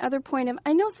me to my other point of,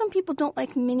 I know some people don't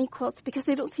like mini quilts because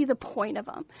they don't see the point of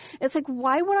them. It's like,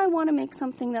 why would I want to make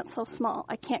something that's so small?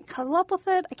 I can't cuddle up with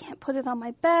it. I can't put it on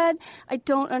my bed. I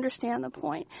don't understand the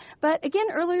point. But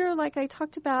again, earlier, like I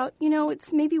talked about,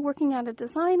 it's maybe working out a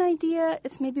design idea.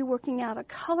 It's maybe working out a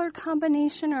color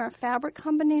combination or a fabric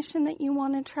combination that you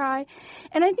want to try.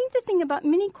 And I think the thing about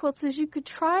mini quilts is you could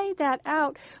try that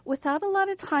out without a lot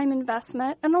of time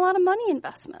investment and a lot of money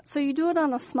investment. So you do it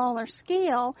on a smaller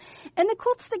scale. And the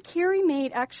quilts that Carrie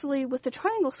made actually with the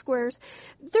triangle squares,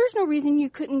 there's no reason you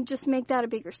couldn't just make that a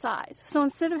bigger size. So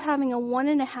instead of having a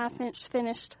 1.5 inch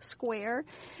finished square,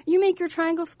 you make your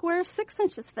triangle square 6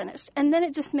 inches finished. And then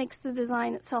it just makes the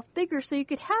design itself bigger, so you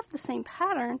could have the same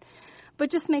pattern, but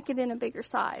just make it in a bigger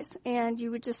size. And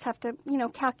you would just have to,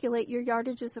 calculate your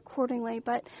yardages accordingly.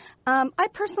 But I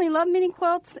personally love mini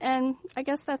quilts, and I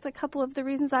guess that's a couple of the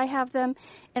reasons I have them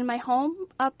in my home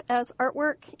up as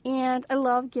artwork, and I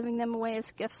love giving them away as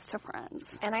gifts to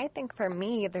friends. And I think for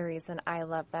me, the reason I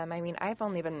love them, I've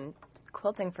only been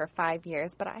quilting for 5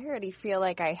 years, but I already feel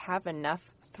like I have enough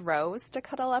throws to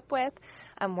cuddle up with,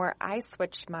 where I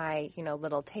switch my,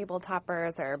 little table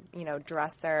toppers or,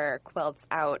 dresser quilts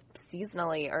out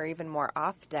seasonally or even more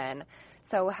often.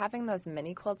 So having those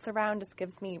mini quilts around just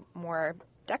gives me more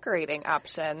decorating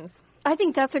options. I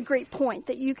think that's a great point,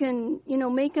 that you can,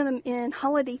 make them in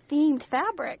holiday-themed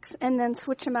fabrics and then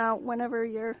switch them out whenever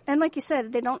and like you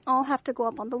said, they don't all have to go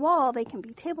up on the wall. They can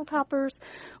be table toppers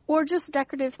or just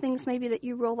decorative things maybe that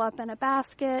you roll up in a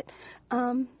basket,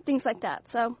 things like that.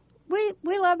 So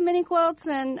we love mini quilts,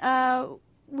 and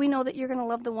we know that you're going to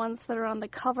love the ones that are on the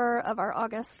cover of our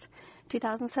August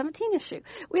 2017 issue.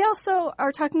 We also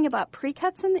are talking about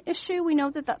pre-cuts in the issue. We know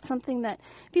that that's something that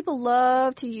people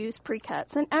love to use,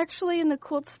 pre-cuts. And actually in the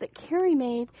quilts that Carrie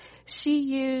made, she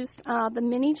used the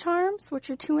mini charms, which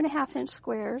are 2.5 inch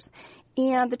squares,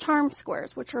 and the charm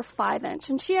squares, which are 5 inch.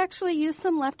 And she actually used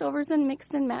some leftovers and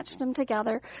mixed and matched them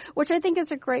together, which I think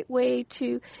is a great way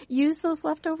to use those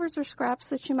leftovers or scraps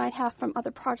that you might have from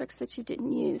other projects that you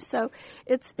didn't use. So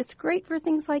it's great for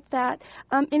things like that.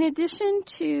 In addition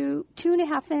to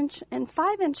 2.5 inch and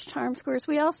 5 inch charm squares,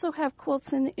 we also have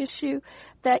quilts in the issue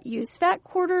that use fat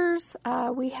quarters.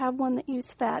 We have one that use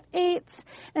fat eighths.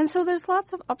 And so there's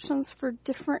lots of options for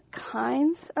different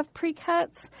kinds of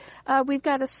pre-cuts. We've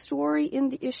got a story in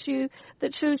the issue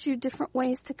that shows you different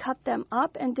ways to cut them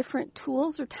up and different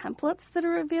tools or templates that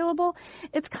are available.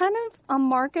 It's kind of a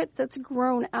market that's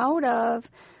grown out of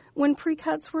when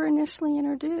pre-cuts were initially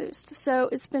introduced. So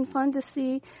it's been fun to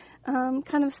see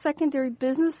kind of secondary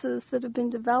businesses that have been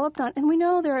developed on. And we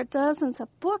know there are dozens of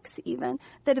books even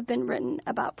that have been written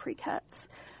about pre-cuts.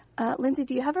 Lindsay,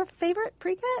 do you have a favorite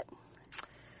pre-cut?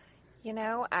 You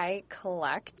know, I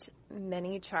collect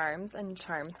mini charms and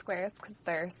charm squares because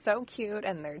they're so cute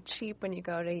and they're cheap when you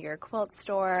go to your quilt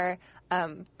store.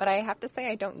 But I have to say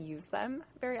I don't use them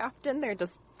very often. They're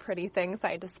just pretty things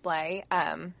I display.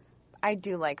 I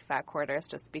do like fat quarters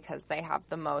just because they have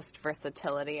the most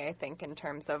versatility, I think, in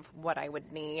terms of what I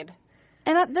would need.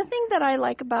 And the thing that I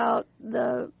like about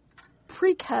the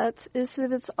pre-cuts is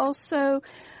that it's also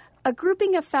a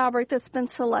grouping of fabric that's been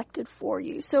selected for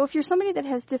you. So if you're somebody that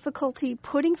has difficulty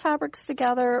putting fabrics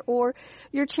together, or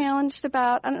you're challenged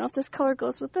about, I don't know if this color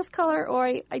goes with this color, or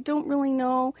I don't really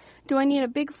know, do I need a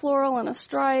big floral and a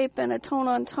stripe and a tone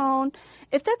on tone?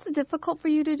 If that's difficult for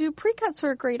you to do, pre-cuts are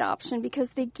a great option because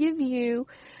they give you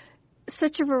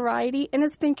such a variety, and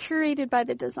it's been curated by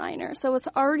the designer. So it's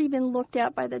already been looked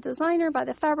at by the designer, by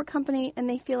the fabric company, and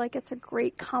they feel like it's a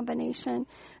great combination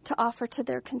to offer to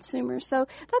their consumers. So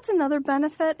that's another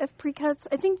benefit of pre-cuts.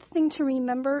 I think the thing to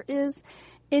remember is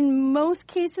in most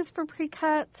cases for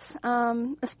pre-cuts,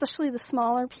 especially the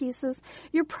smaller pieces,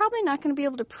 you're probably not going to be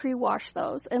able to pre-wash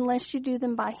those unless you do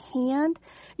them by hand.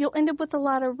 You'll end up with a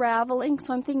lot of raveling.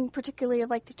 So I'm thinking particularly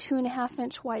of like the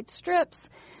 2.5-inch wide strips,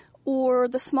 or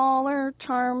the smaller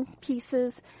charm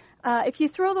pieces. If you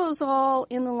throw those all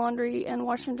in the laundry and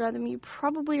wash and dry them, you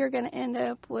probably are going to end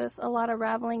up with a lot of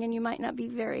raveling, and you might not be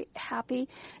very happy.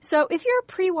 So if you're a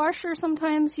pre-washer,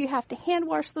 sometimes you have to hand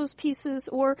wash those pieces,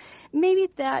 or maybe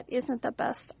that isn't the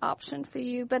best option for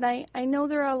you. But I know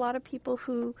there are a lot of people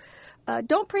who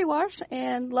don't pre-wash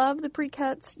and love the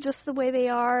pre-cuts just the way they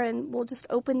are, and will just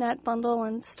open that bundle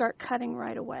and start cutting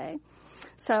right away.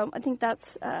 So I think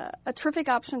that's a terrific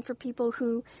option for people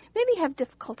who maybe have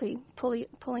difficulty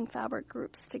pulling fabric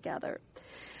groups together.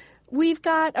 We've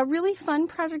got a really fun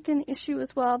project in issue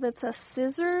as well that's a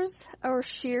scissors or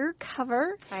shear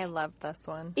cover. I love this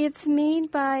one. It's made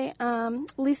by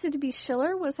Lisa DeBee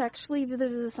Schiller, was actually the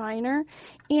designer,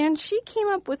 and she came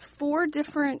up with 4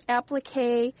 different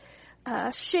applique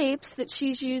shapes that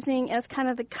she's using as kind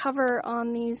of the cover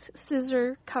on these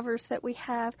scissor covers that we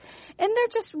have. And they're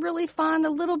just really fun, a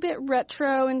little bit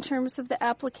retro in terms of the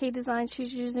applique design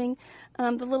she's using.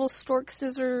 The little stork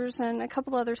scissors and a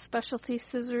couple other specialty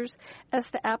scissors as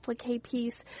the applique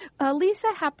piece.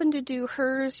 Lisa happened to do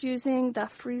hers using the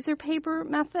freezer paper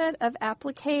method of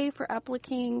applique for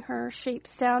appliquing her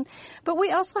shapes down. But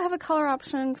we also have a color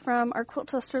option from our quilt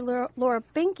tester, Laura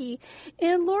Benke.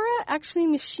 And Laura actually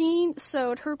machine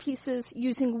sewed her pieces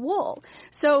using wool.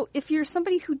 So if you're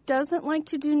somebody who doesn't like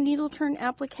to do needle turn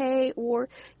applique, or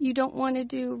you don't want to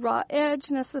do raw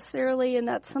edge necessarily, and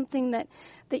that's something that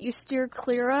you steer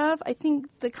clear of, I think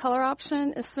the color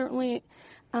option is certainly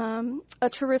a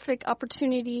terrific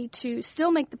opportunity to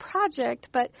still make the project,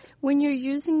 but when you're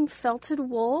using felted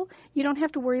wool, you don't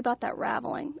have to worry about that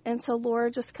raveling. And so Laura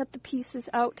just cut the pieces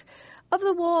out of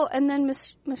the wool and then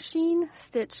machine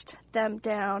stitched them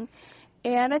down.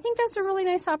 And I think that's a really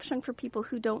nice option for people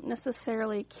who don't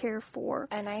necessarily care for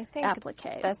and I think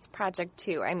applique. This project,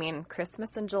 too, I mean,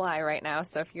 Christmas in July right now,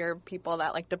 so if you're people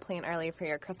that like to plan early for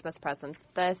your Christmas presents,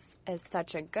 this is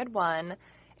such a good one.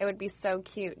 It would be so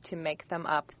cute to make them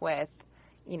up with,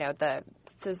 you know, the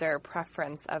scissor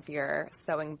preference of your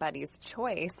sewing buddy's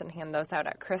choice and hand those out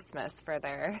at Christmas for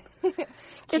their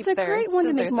It's a great one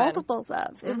to make multiples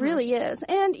of. It really is.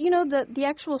 And, you know, the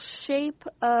actual shape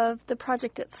of the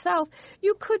project itself,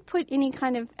 you could put any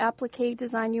kind of applique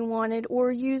design you wanted,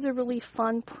 or use a really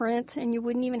fun print, and you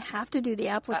wouldn't even have to do the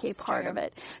applique part of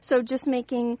it. So just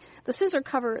making the scissor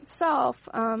cover itself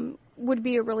would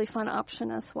be a really fun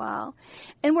option as well.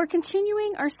 And we're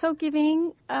continuing our Sew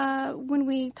Giving. When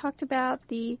we talked about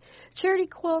the charity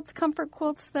quilts, comfort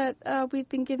quilts that we've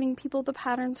been giving people the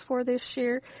patterns for this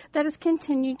year, that has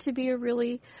continued to be a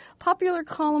really popular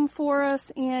column for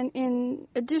us. And in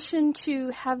addition to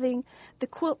having the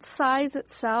quilt size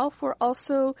itself, we're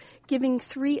also giving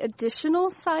 3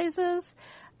 additional sizes.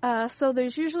 So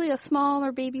there's usually a small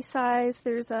or baby size.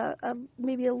 There's a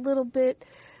maybe a little bit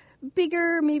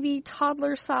bigger, maybe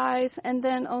toddler size, and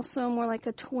then also more like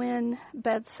a twin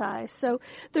bed size. So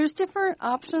there's different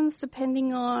options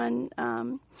depending on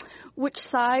which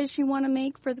size you want to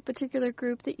make for the particular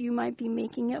group that you might be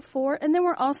making it for. And then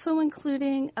we're also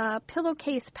including a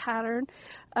pillowcase pattern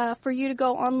for you to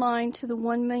go online to the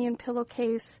 1 Million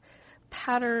Pillowcase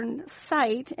pattern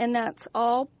site, and that's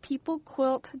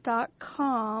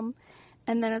allpeoplequilt.com,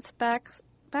 and then it's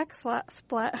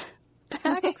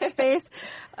backspace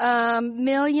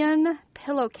million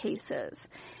pillowcases.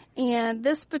 And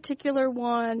this particular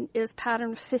one is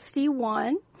pattern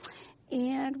 51.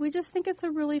 And we just think it's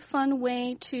a really fun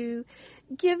way to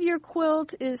give your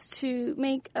quilt is to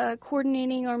make a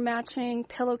coordinating or matching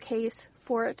pillowcase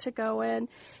for it to go in.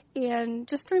 And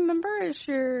just remember as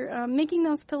you're making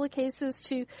those pillowcases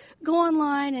to go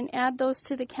online and add those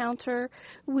to the counter.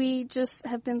 We just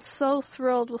have been so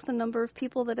thrilled with the number of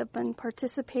people that have been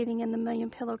participating in the Million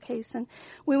Pillowcase. And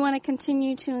we want to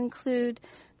continue to include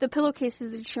the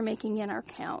pillowcases that you're making in our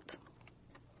count.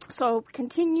 So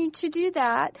continue to do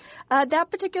that. That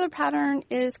particular pattern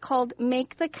is called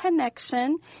Make the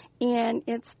Connection, and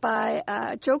it's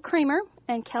by Joe Kramer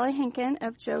and Kelly Henkin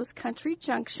of Joe's Country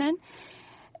Junction.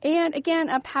 And again,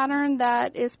 a pattern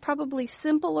that is probably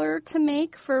simpler to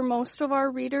make for most of our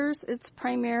readers. It's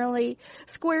primarily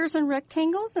squares and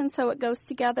rectangles, and so it goes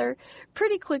together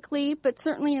pretty quickly, but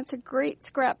certainly it's a great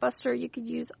scrap buster. You could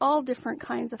use all different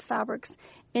kinds of fabrics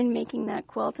in making that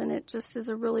quilt, and it just is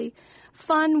a really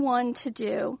fun one to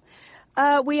do.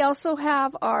 We also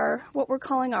have our what we're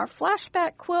calling our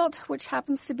flashback quilt, which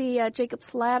happens to be a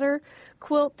Jacob's Ladder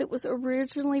quilt that was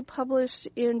originally published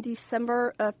in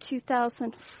December of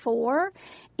 2004.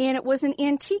 And it was an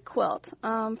antique quilt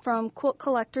from quilt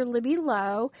collector Libby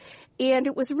Lowe. And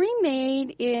it was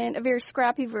remade in a very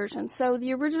scrappy version. So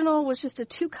the original was just a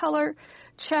two-color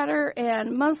cheddar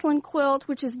and muslin quilt,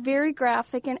 which is very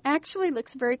graphic and actually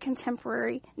looks very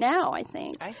contemporary now, I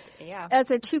think,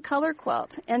 as a two-color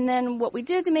quilt. And then what we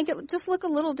did to make it just look a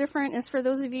little different is for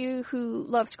those of you who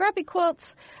love scrappy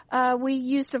quilts, we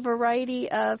used a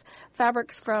variety of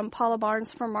fabrics from Paula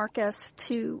Barnes for Marcus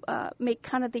to make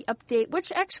kind of the update,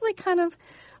 which actually kind of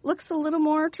looks a little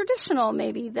more traditional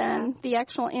maybe than the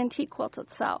actual antique quilt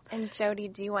itself. And Jody,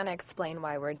 do you want to explain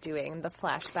why we're doing the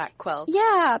flashback quilt?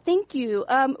 Yeah, thank you.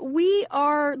 We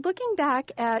are looking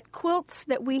back at quilts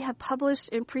that we have published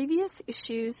in previous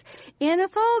issues, and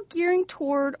it's all gearing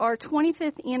toward our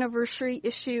 25th anniversary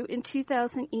issue in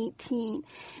 2018.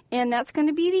 And that's going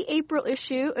to be the April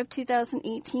issue of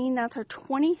 2018. That's our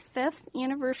 25th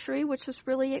anniversary, which is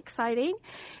really exciting.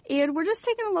 And we're just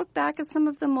taking a look back at some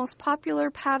of the most popular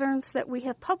patterns that we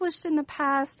have published in the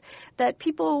past that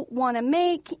people want to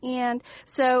make. And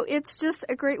so it's just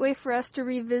a great way for us to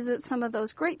revisit some of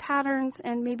those great patterns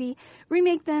and maybe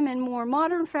remake them in more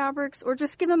modern fabrics or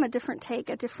just give them a different take,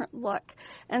 a different look.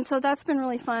 And so that's been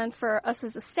really fun for us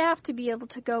as a staff to be able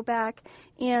to go back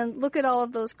and look at all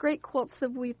of those great quilts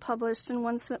that we've published and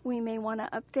ones that we may want to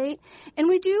update. And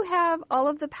we do have all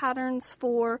of the patterns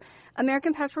for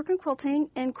American Patchwork and Quilting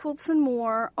and Quilts and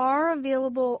More are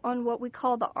available on what we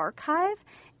call the archive,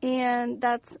 and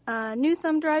that's a new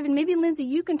thumb drive. And maybe, Lindsay,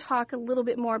 you can talk a little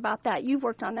bit more about that. You've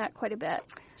worked on that quite a bit.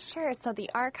 Sure. So the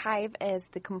archive is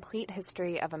the complete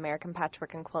history of American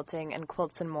Patchwork and Quilting and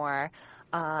Quilts and More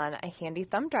on a handy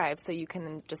thumb drive, so you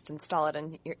can just install it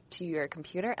to your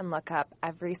computer and look up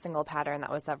every single pattern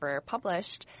that was ever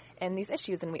published in these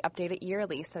issues, and we update it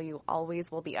yearly, so you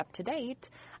always will be up to date.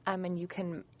 And you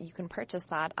can purchase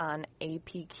that on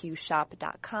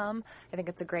apqshop.com. I think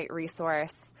it's a great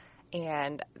resource,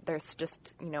 and there's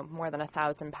just more than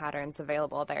 1,000 patterns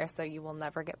available there, so you will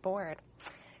never get bored.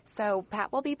 So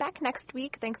Pat will be back next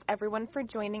week. Thanks, everyone, for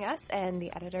joining us. And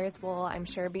the editors will, I'm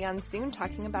sure, be on soon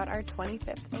talking about our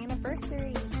 25th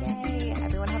anniversary. Yay!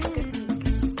 Everyone have a good week.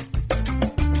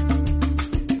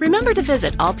 Remember to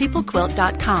visit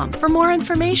allpeoplequilt.com for more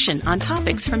information on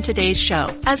topics from today's show,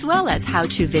 as well as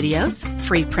how-to videos,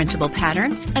 free printable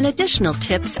patterns, and additional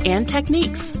tips and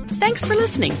techniques. Thanks for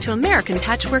listening to American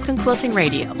Patchwork and Quilting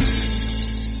Radio.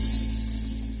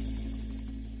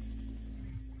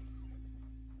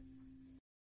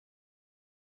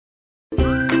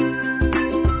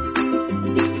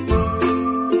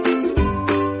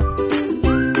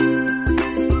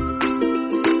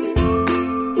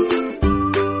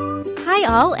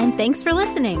 All, and thanks for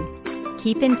listening.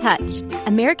 Keep in touch.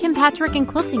 American Patchwork and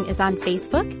Quilting is on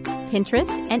Facebook, Pinterest,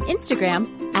 and Instagram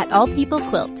at All People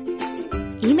Quilt.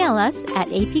 Email us at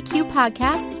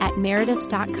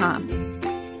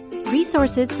apqpodcast@meredith.com.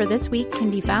 Resources for this week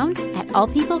can be found at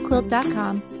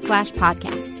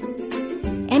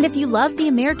allpeoplequilt.com/podcast. And if you love the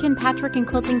American Patchwork and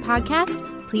Quilting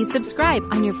podcast, please subscribe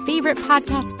on your favorite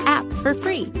podcast app for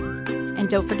free. And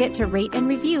don't forget to rate and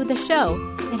review the show.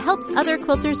 It helps other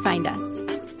quilters find us.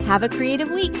 Have a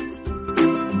creative week.